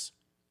Oscars.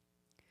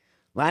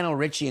 Lionel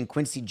Richie and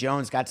Quincy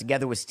Jones got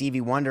together with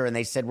Stevie Wonder and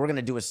they said, we're going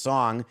to do a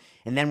song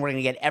and then we're going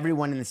to get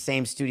everyone in the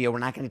same studio. We're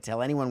not going to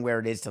tell anyone where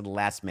it is till the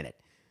last minute.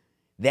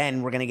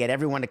 Then we're going to get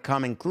everyone to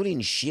come, including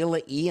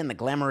Sheila E. and the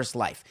Glamorous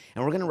Life.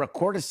 And we're going to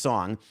record a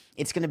song.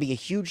 It's going to be a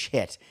huge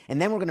hit.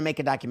 And then we're going to make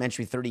a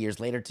documentary 30 years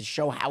later to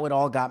show how it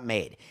all got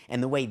made.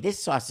 And the way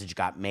this sausage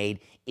got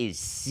made is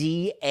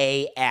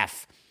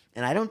CAF.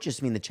 And I don't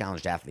just mean the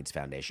Challenged Athletes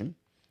Foundation,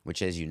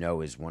 which, as you know,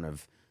 is one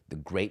of the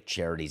great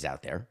charities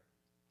out there.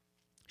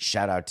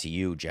 Shout out to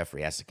you,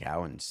 Jeffrey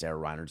Essicow and Sarah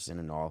Reinertson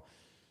and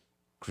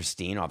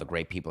Christine, all the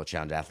great people at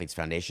Challenged Athletes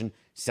Foundation,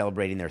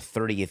 celebrating their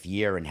 30th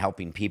year and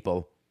helping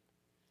people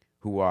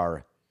who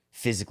are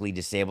physically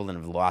disabled and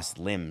have lost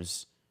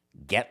limbs,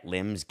 get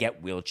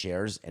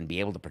wheelchairs, and be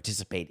able to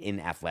participate in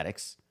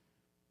athletics.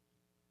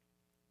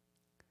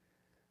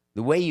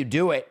 The way you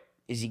do it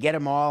is you get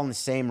them all in the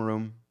same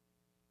room,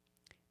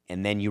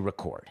 and then you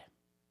record.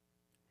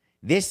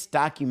 This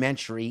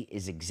documentary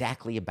is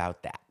exactly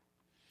about that.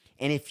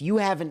 And if you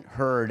haven't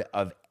heard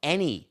of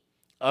any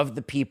of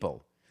the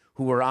people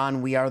who are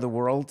on We Are the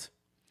World,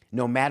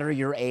 no matter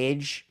your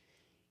age,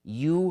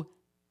 you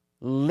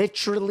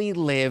literally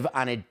live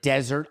on a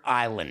desert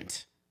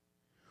island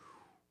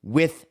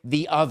with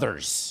the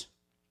others.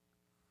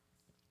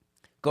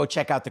 Go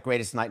check out The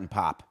Greatest Night in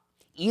Pop.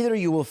 Either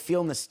you will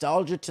feel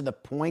nostalgia to the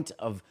point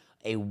of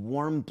a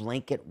warm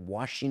blanket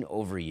washing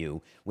over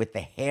you with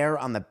the hair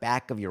on the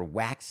back of your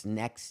wax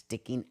neck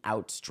sticking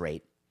out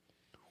straight,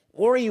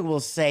 or you will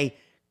say,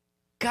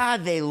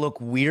 God, they look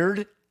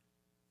weird.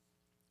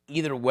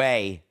 Either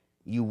way,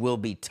 you will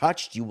be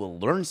touched. You will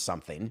learn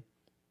something.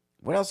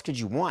 What else could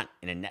you want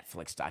in a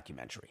Netflix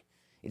documentary?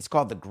 It's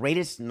called The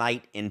Greatest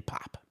Night in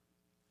Pop.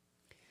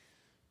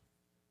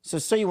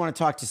 So You Want to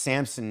Talk to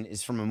Samson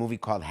is from a movie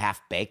called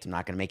Half Baked. I'm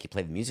not going to make you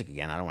play the music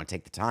again. I don't want to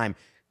take the time.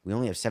 We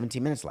only have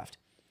 17 minutes left.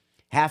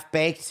 Half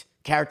Baked,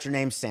 character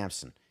named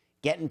Samson.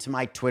 get into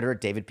my Twitter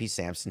at David P.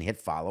 Sampson, hit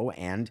follow,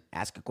 and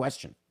ask a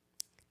question.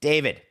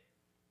 David,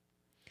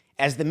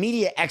 as the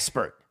media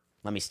expert,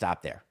 let me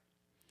stop there.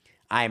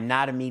 I am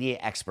not a media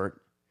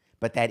expert,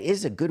 but that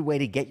is a good way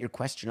to get your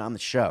question on the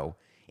show.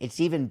 It's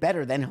even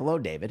better than hello,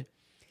 David.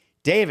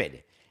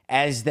 David,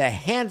 as the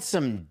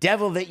handsome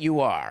devil that you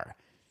are,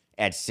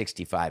 at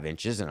 65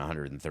 inches and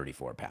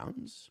 134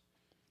 pounds.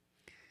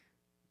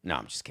 No,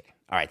 I'm just kidding.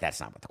 All right,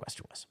 that's not what the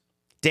question was.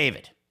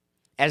 David,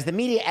 as the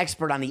media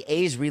expert on the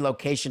A's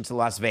relocation to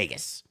Las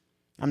Vegas,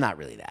 I'm not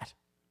really that.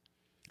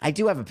 I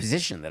do have a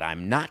position that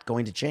I'm not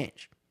going to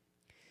change.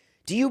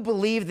 Do you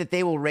believe that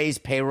they will raise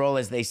payroll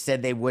as they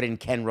said they would in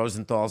Ken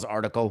Rosenthal's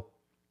article?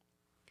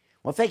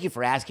 Well, thank you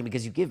for asking,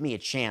 because you give me a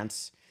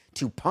chance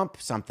to pump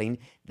something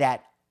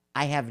that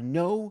I have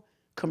no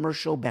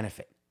commercial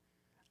benefit.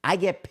 I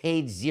get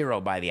paid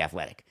zero by The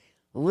Athletic.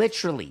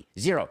 Literally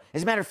zero.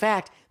 As a matter of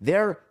fact,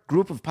 their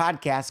group of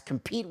podcasts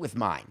compete with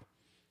mine.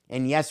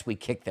 And yes, we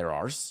kick their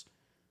arse,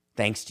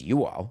 thanks to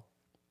you all.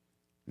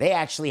 They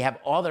actually have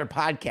all their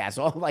podcasts,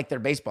 all like their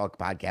baseball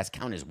podcasts,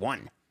 count as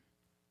one.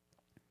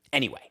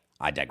 Anyway,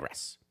 I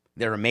digress.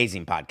 They're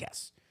amazing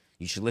podcasts.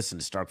 You should listen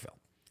to Starkville.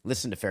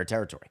 Listen to Fair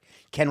Territory.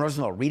 Ken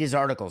Rosenthal, read his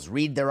articles.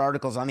 Read their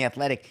articles on The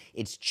Athletic.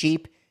 It's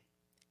cheap,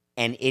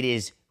 and it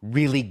is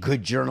really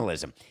good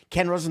journalism.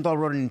 Ken Rosenthal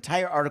wrote an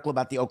entire article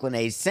about the Oakland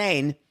A's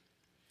saying,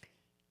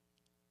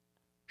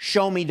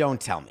 show me,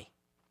 don't tell me.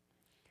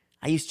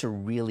 I used to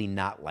really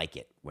not like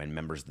it when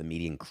members of the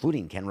media,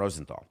 including Ken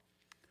Rosenthal,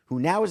 who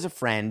now is a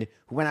friend,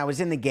 who when I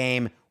was in the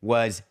game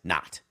was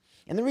not.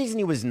 And the reason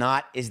he was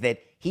not is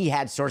that he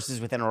had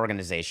sources within our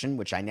organization,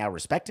 which I now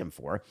respect him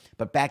for,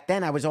 but back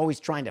then I was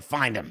always trying to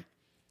find him,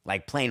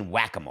 like playing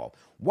whack-a-mole.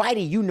 Why do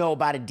you know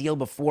about a deal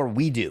before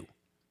we do?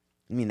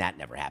 I mean, that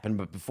never happened,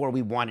 but before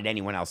we wanted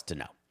anyone else to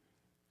know.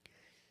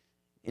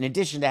 In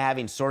addition to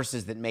having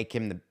sources that make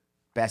him the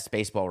best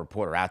baseball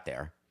reporter out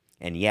there,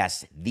 and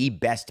yes, the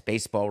best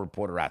baseball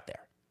reporter out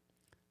there.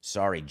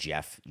 Sorry,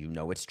 Jeff, you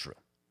know it's true.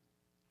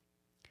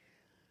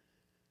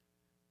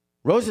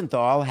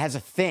 Rosenthal has a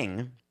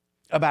thing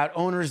about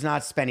owners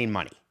not spending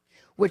money,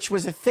 which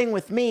was a thing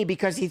with me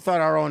because he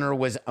thought our owner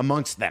was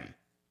amongst them.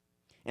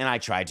 And I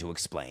tried to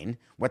explain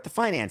what the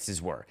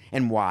finances were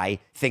and why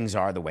things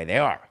are the way they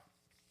are.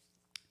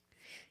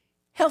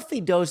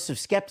 Healthy dose of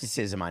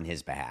skepticism on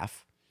his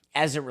behalf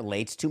as it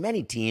relates to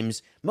many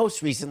teams,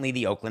 most recently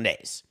the Oakland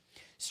A's.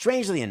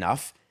 Strangely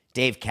enough,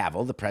 Dave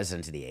Kaval, the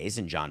president of the A's,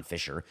 and John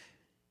Fisher,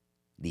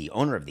 the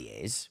owner of the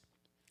A's,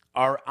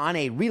 are on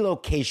a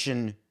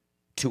relocation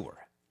tour.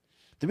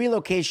 The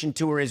relocation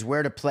tour is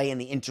where to play in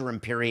the interim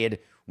period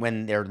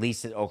when their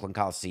lease at Oakland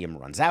Coliseum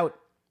runs out,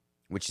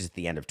 which is at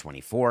the end of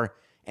 24,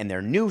 and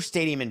their new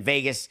stadium in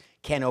Vegas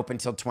can't open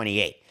until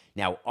 28.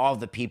 Now, all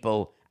the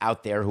people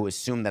out there who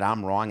assume that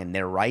I'm wrong and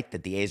they're right,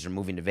 that the A's are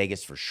moving to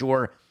Vegas for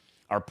sure,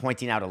 are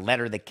pointing out a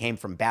letter that came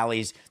from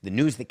Bally's, the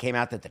news that came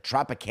out that the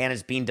Tropicana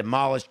is being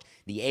demolished,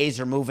 the A's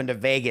are moving to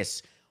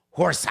Vegas.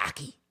 Horse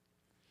hockey.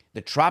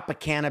 The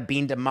Tropicana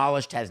being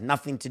demolished has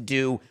nothing to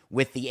do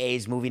with the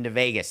A's moving to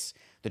Vegas.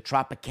 The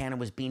Tropicana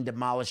was being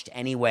demolished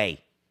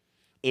anyway.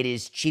 It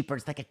is cheaper.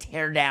 It's like a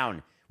tear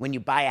down when you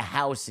buy a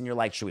house and you're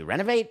like, should we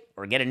renovate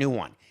or get a new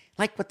one?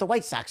 Like what the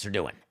White Sox are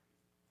doing.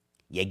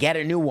 You get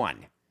a new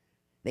one.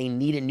 They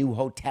need a new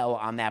hotel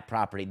on that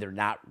property. They're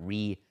not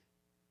revamping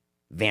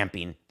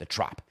the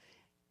Trop.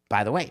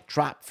 By the way,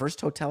 Trop,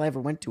 first hotel I ever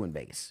went to in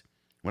Vegas.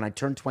 When I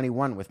turned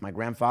 21 with my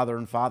grandfather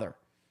and father.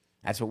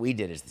 That's what we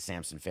did as the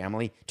Sampson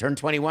family. Turn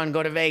 21,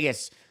 go to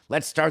Vegas.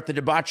 Let's start the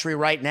debauchery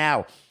right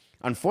now.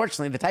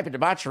 Unfortunately, the type of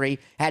debauchery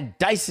had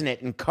dice in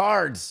it and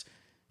cards,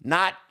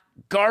 not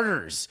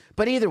garters.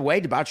 But either way,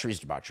 debauchery is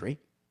debauchery.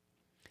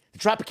 The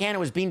Tropicana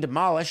was being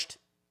demolished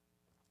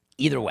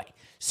either way.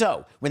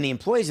 So, when the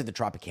employees of the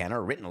Tropicana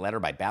are written a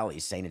letter by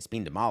Bally's saying it's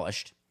being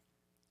demolished,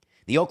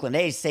 the Oakland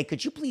A's say,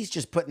 could you please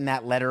just put in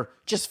that letter,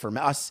 just for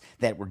us,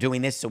 that we're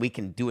doing this so we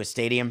can do a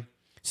stadium?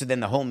 So then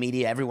the whole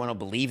media, everyone will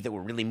believe that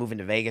we're really moving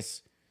to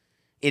Vegas.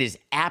 It is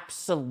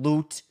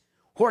absolute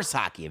horse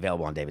hockey,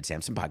 available on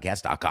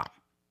davidsampsonpodcast.com.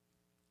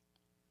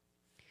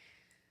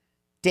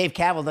 Dave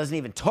Kaval doesn't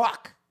even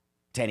talk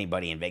to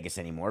anybody in Vegas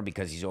anymore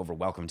because he's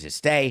overwhelmed to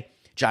stay.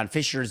 John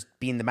Fisher's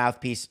being the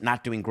mouthpiece,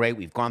 not doing great.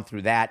 We've gone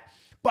through that.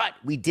 But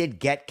we did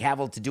get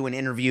Kaval to do an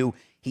interview.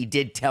 He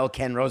did tell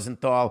Ken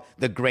Rosenthal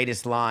the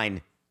greatest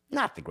line.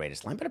 Not the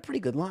greatest line, but a pretty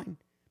good line.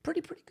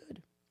 Pretty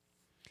good.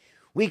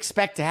 We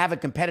expect to have a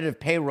competitive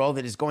payroll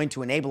that is going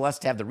to enable us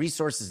to have the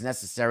resources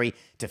necessary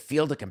to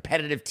field a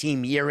competitive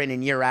team year in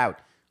and year out.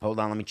 Hold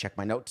on, let me check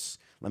my notes.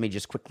 Let me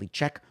just quickly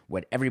check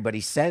what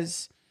everybody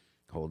says.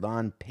 Hold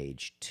on,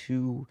 page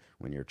 2,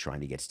 when you're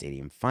trying to get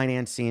stadium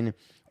financing,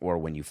 or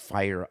when you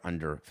fire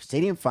under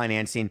stadium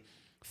financing,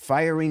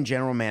 firing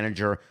general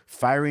manager,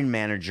 firing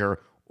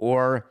manager,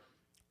 or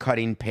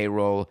cutting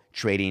payroll,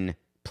 trading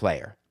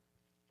player.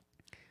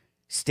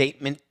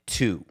 Statement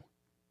 2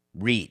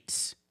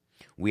 reads,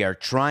 we are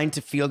trying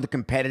to field a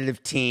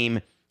competitive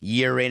team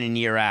year in and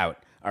year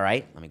out. All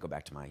right, let me go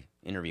back to my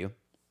interview.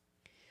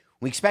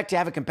 We expect to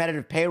have a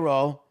competitive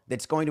payroll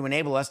that's going to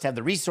enable us to have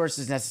the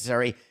resources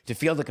necessary to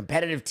field a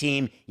competitive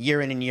team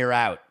year in and year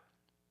out,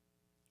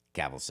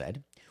 Cavill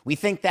said. We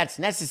think that's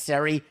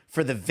necessary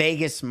for the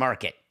Vegas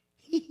market.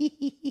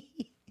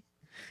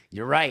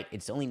 You're right.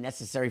 It's only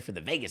necessary for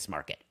the Vegas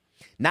market.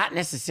 Not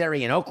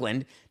necessary in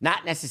Oakland,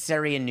 not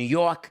necessary in New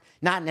York,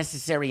 not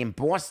necessary in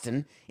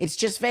Boston. It's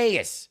just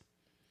Vegas.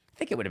 I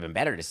think it would have been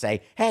better to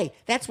say, hey,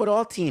 that's what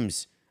all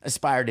teams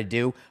aspire to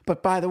do.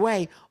 But by the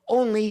way,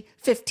 only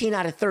 15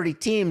 out of 30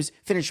 teams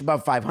finish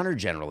above 500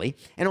 generally,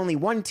 and only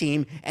one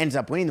team ends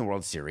up winning the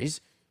World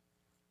Series.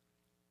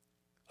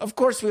 Of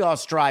course, we all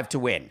strive to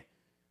win,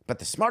 but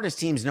the smartest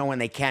teams know when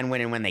they can win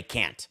and when they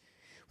can't.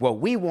 What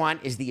we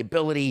want is the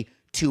ability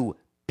to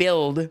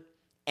build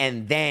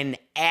and then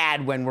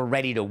add when we're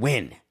ready to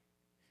win.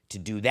 To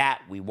do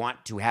that, we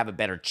want to have a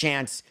better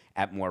chance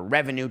at more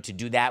revenue. To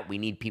do that, we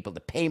need people to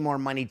pay more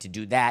money. To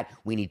do that,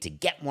 we need to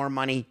get more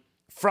money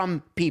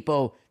from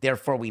people.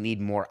 Therefore, we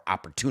need more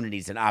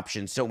opportunities and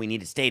options, so we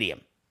need a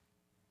stadium.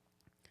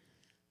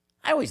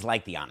 I always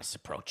like the honest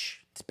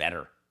approach. It's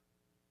better.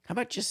 How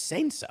about just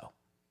saying so?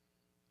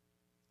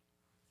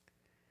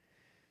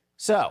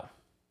 So,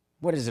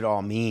 what does it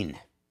all mean?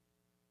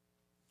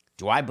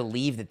 Do I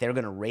believe that they're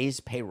going to raise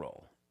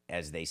payroll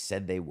as they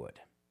said they would?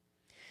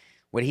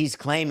 What he's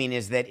claiming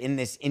is that in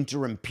this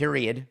interim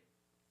period,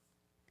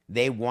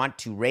 they want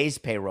to raise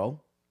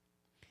payroll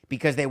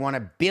because they want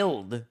to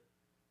build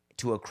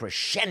to a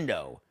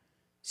crescendo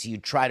so you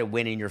try to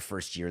win in your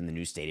first year in the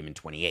new stadium in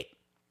 28.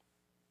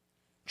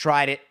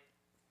 Tried it.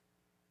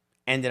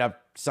 Ended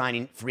up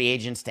signing free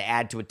agents to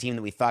add to a team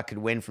that we thought could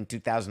win from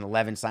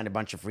 2011. Signed a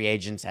bunch of free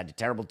agents. Had a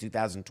terrible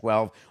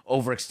 2012.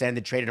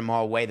 Overextended. Traded them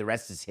all away. The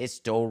rest is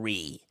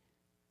history.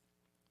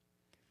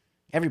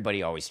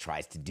 Everybody always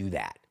tries to do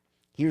that.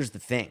 Here's the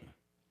thing.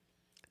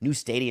 New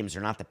stadiums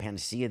are not the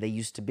panacea they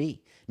used to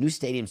be. New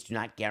stadiums do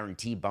not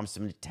guarantee bumps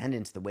of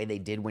attendance the way they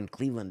did when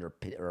Cleveland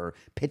or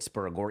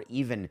Pittsburgh or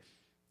even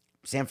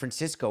San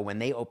Francisco, when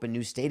they opened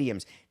new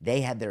stadiums,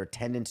 they had their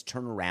attendance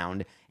turn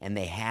around and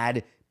they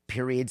had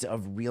periods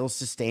of real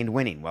sustained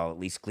winning. Well, at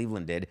least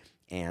Cleveland did,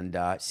 and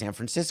San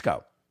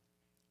Francisco.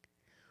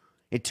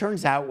 It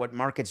turns out what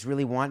markets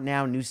really want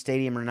now, new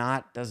stadium or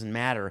not, doesn't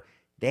matter.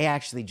 They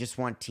actually just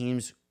want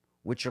teams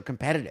which are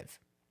competitive.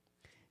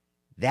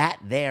 That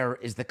there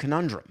is the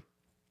conundrum.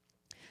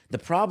 The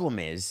problem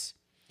is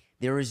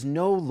there is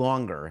no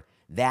longer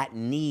that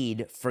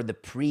need for the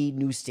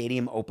pre-new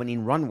stadium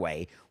opening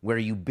runway where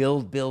you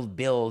build,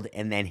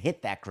 and then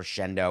hit that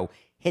crescendo,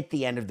 hit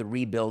the end of the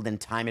rebuild, and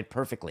time it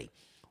perfectly.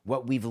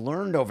 What we've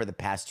learned over the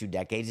past 2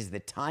 decades is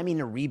that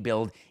timing a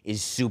rebuild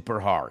is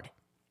super hard.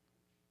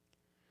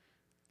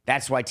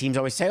 That's why teams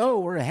always say, oh,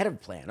 we're ahead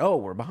of plan. Oh,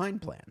 we're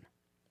behind plan.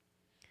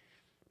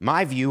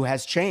 My view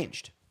has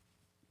changed.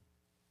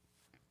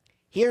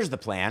 Here's the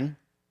plan.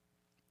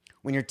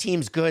 When your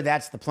team's good,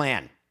 that's the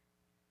plan.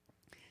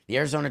 The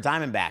Arizona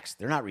Diamondbacks,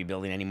 they're not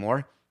rebuilding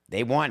anymore.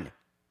 They won.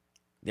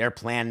 Their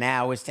plan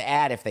now is to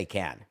add if they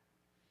can.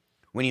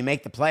 When you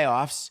make the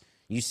playoffs,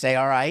 you say,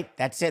 all right,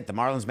 that's it. The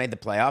Marlins made the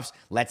playoffs.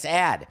 Let's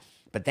add.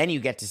 But then you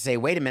get to say,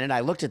 wait a minute,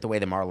 I looked at the way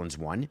the Marlins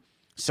won.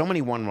 So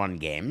many 1-run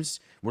games.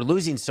 We're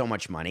losing so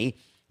much money.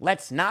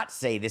 Let's not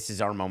say this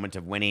is our moment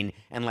of winning,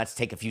 and let's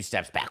take a few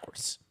steps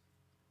backwards.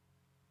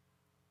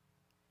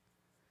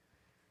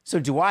 So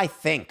do I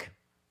think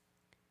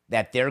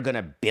that they're going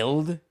to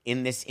build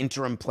in this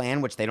interim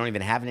plan, which they don't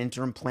even have an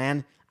interim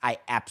plan? I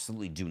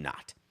absolutely do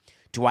not.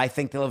 Do I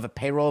think they'll have a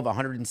payroll of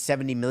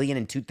 $170 million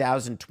in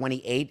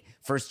 2028,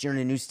 first year in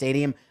a new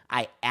stadium?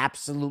 I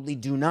absolutely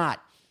do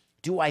not.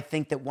 Do I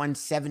think that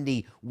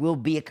 170 will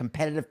be a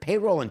competitive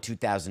payroll in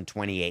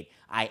 2028?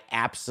 I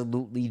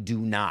absolutely do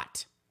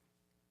not.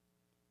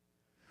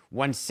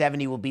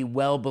 170 will be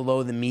well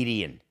below the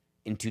median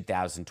in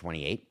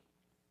 2028.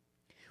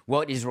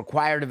 What is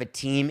required of a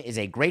team is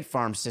a great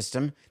farm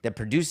system that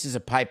produces a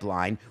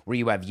pipeline where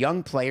you have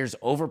young players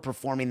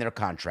overperforming their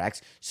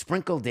contracts,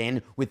 sprinkled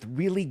in with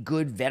really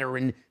good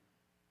veteran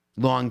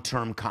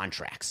long-term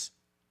contracts.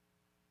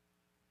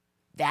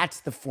 That's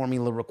the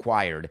formula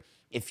required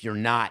if you're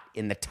not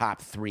in the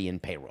top 3 in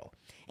payroll.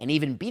 And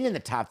even being in the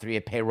top 3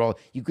 of payroll,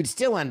 you could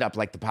still end up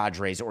like the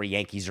Padres or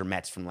Yankees or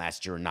Mets from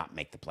last year and not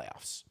make the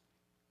playoffs.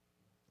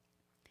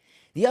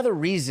 The other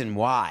reason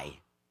why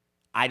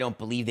I don't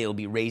believe they will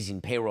be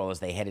raising payroll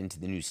as they head into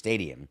the new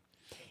stadium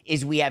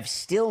is we have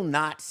still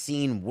not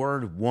seen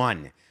word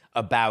one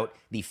about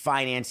the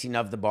financing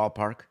of the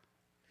ballpark,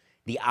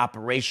 the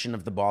operation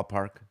of the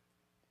ballpark,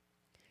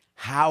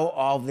 how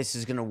all this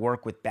is going to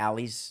work with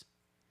Bally's,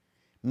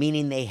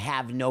 meaning they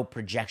have no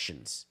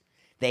projections.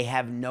 They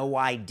have no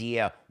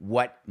idea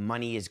what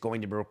money is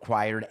going to be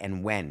required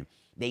and when.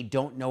 They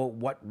don't know at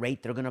what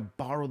rate they're going to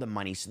borrow the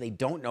money, so they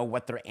don't know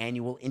what their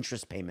annual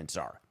interest payments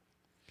are.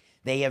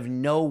 They have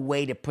no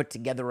way to put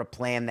together a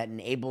plan that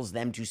enables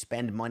them to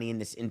spend money in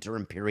this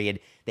interim period.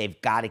 They've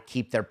got to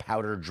keep their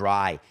powder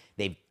dry.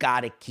 They've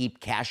got to keep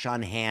cash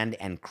on hand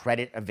and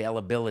credit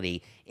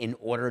availability in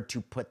order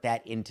to put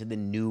that into the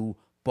new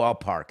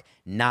ballpark,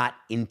 not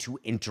into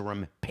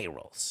interim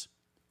payrolls.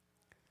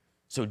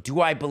 So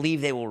do I believe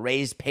they will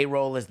raise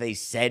payroll as they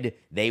said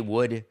they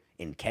would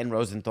in Ken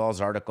Rosenthal's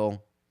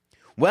article?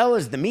 Well,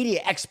 as the media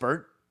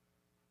expert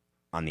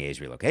on the A's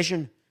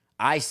relocation,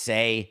 I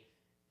say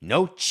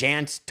no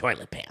chance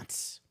toilet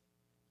pants.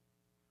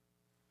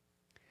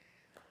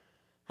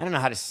 I don't know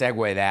how to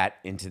segue that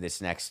into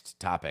this next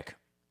topic,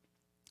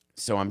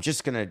 so I'm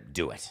just going to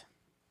do it.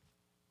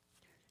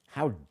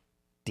 How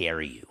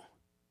dare you?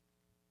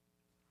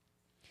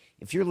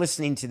 If you're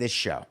listening to this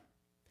show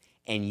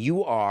and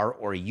you are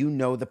or you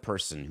know the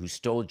person who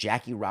stole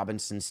Jackie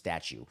Robinson's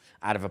statue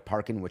out of a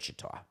park in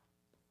Wichita,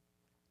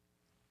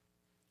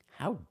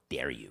 how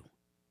dare you?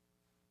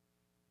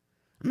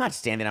 I'm not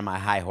standing on my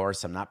high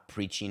horse. I'm not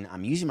preaching.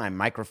 I'm using my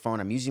microphone.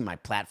 I'm using my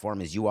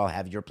platform, as you all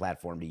have your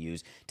platform to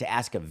use, to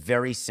ask a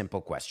very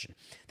simple question.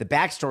 The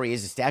backstory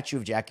is the statue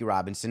of Jackie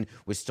Robinson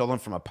was stolen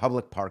from a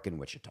public park in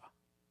Wichita.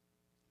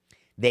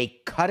 They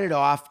cut it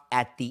off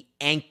at the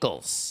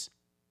ankles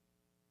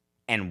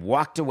and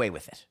walked away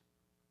with it.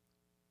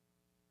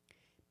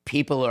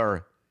 People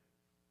are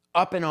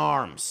up in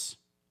arms.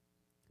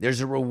 There's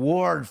a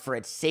reward for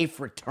its safe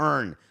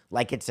return,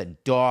 like it's a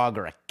dog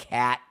or a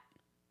cat.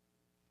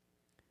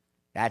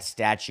 That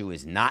statue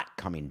is not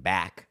coming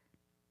back.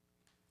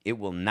 It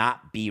will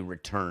not be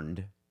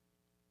returned.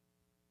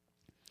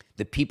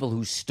 The people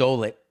who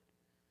stole it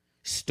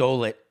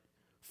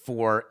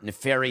for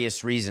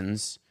nefarious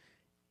reasons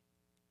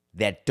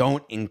that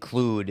don't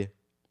include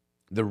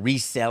the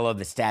resale of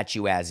the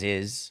statue as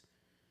is.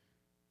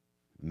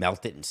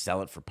 Melt it and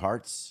sell it for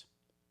parts.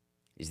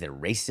 Is there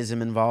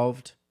racism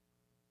involved?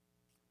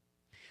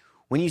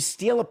 When you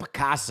steal a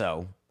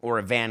Picasso or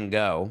a Van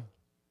Gogh,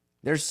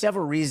 there's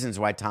several reasons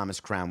why Thomas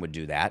Crown would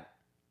do that,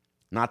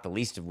 not the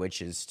least of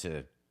which is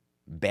to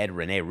bed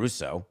Rene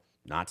Russo.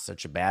 Not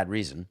such a bad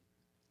reason.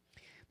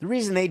 The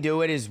reason they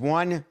do it is,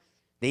 one,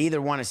 they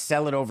either want to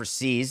sell it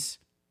overseas.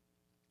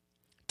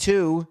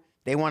 Two,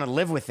 they want to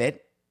live with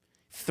it.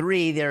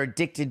 Three, they're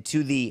addicted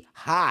to the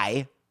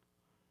high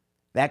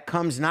that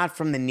comes not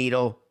from the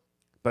needle,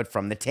 but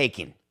from the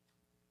taking.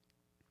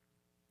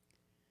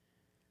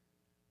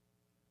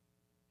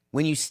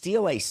 When you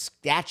steal a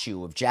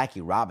statue of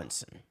Jackie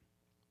Robinson,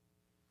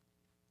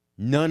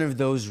 none of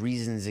those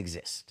reasons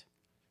exist.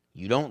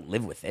 You don't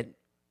live with it.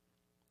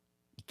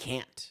 You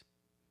can't.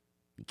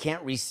 You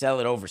can't resell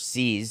it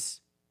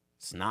overseas.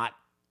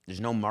 There's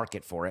no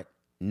market for it.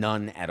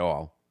 None at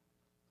all.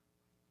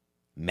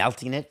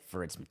 Melting it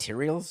for its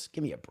materials?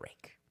 Give me a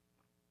break.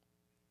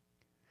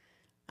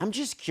 I'm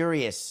just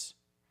curious,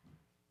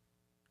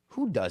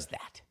 who does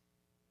that?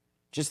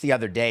 Just the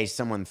other day,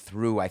 someone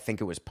threw, I think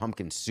it was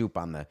pumpkin soup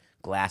on the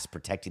glass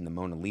protecting the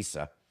Mona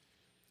Lisa.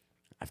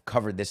 I've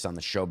covered this on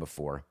the show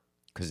before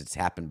because it's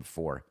happened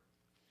before.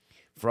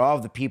 For all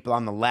of the people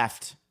on the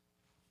left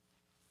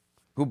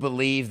who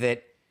believe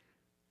that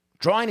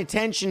drawing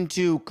attention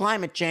to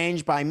climate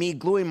change by me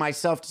gluing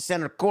myself to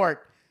center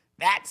court,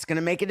 that's going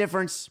to make a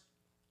difference.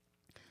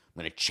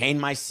 I'm going to chain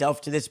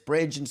myself to this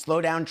bridge and slow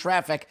down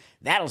traffic.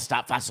 That'll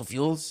stop fossil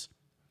fuels.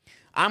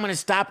 I'm going to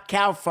stop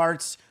cow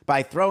farts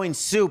by throwing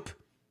soup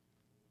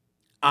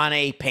on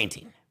a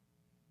painting.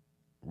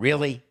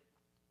 Really?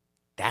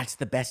 That's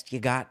the best you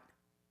got?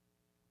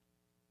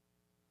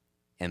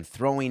 And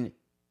throwing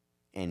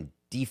and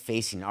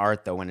defacing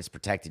art, though, when it's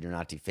protected, you're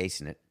not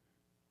defacing it.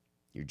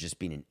 You're just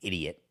being an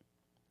idiot.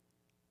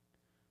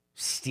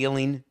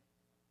 Stealing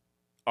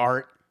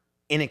art,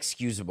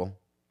 inexcusable.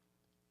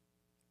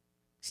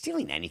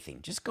 Stealing anything,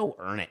 just go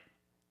earn it.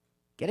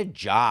 Get a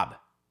job.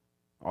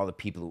 All the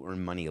people who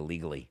earn money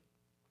illegally.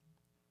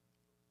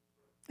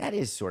 That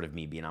is sort of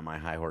me being on my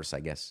high horse, I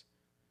guess.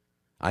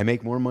 I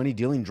make more money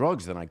dealing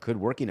drugs than I could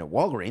working at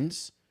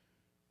Walgreens.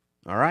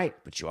 All right,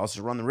 but you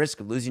also run the risk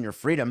of losing your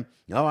freedom.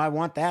 No, I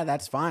want that.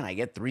 That's fine. I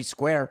get 3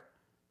 square.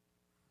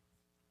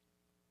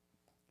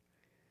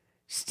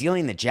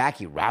 Stealing the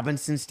Jackie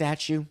Robinson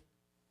statue?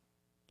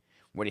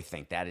 What do you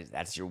think?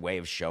 That's your way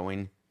of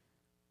showing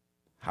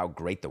how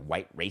great the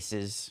white race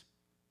is?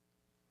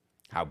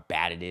 How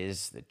bad it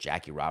is that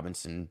Jackie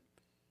Robinson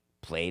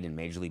played in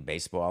Major League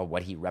Baseball,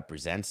 what he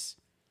represents?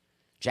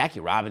 Jackie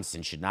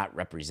Robinson should not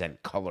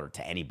represent color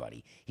to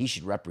anybody. He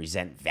should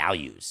represent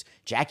values.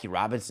 Jackie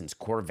Robinson's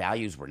core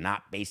values were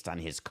not based on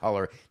his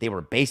color. They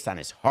were based on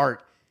his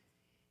heart,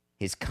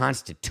 his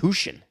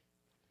constitution.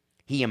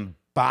 He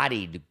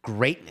embodied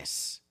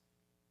greatness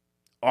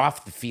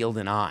off the field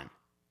and on.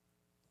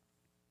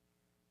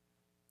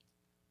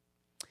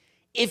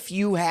 If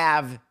you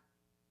have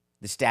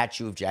the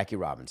statue of Jackie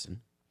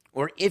Robinson,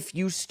 or if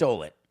you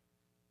stole it,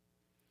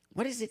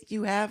 what is it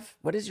you have?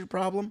 What is your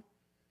problem?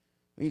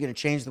 Are you going to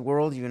change the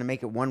world? Are you going to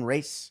make it one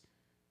race?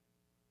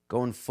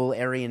 Going full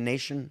Aryan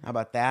nation? How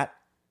about that?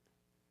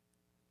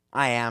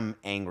 I am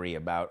angry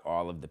about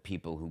all of the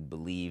people who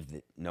believe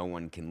that no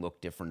one can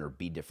look different or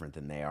be different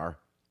than they are.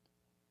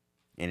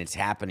 And it's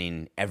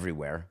happening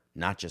everywhere,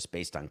 not just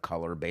based on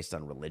color, based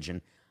on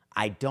religion.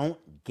 I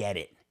don't get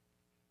it.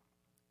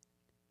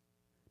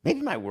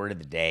 Maybe my word of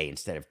the day,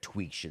 instead of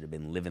tweak, should have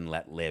been live and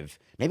let live.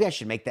 Maybe I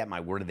should make that my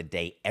word of the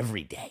day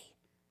every day.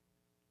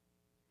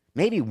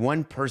 Maybe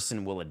one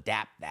person will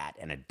adapt that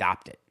and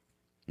adopt it.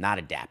 Not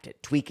adapt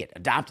it, tweak it,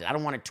 adopt it. I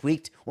don't want it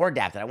tweaked or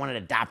adapted. I want it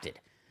adopted.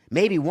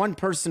 Maybe one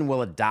person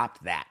will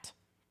adopt that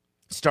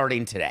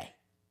starting today.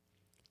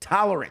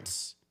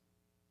 Tolerance.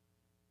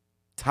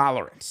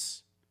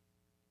 Tolerance.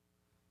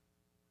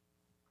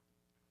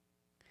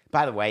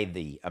 By the way,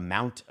 the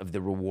amount of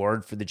the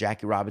reward for the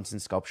Jackie Robinson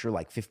sculpture,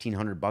 like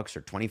 $1,500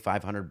 or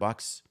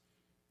 $2,500,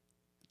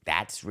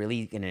 that's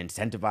really going to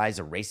incentivize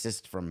a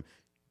racist from,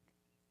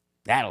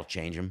 that'll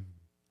change him.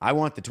 I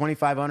want the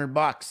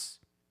 $2,500.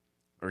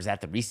 Or is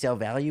that the resale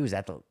value? Is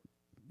that the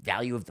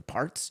value of the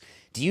parts?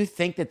 Do you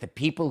think that the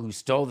people who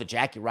stole the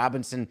Jackie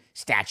Robinson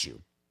statue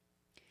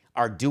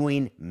are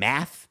doing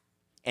math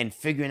and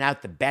figuring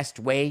out the best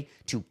way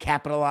to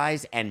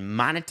capitalize and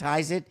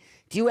monetize it?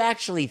 Do you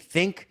actually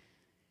think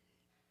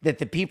that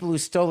the people who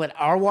stole it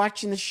are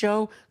watching the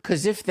show?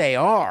 Because if they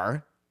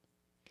are,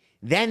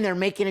 then they're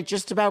making it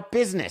just about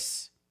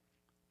business.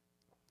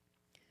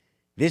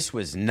 This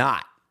was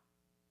not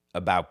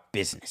about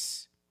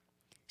business.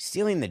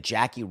 Stealing the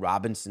Jackie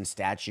Robinson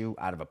statue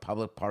out of a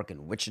public park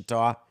in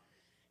Wichita,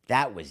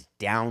 that was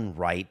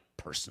downright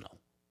personal.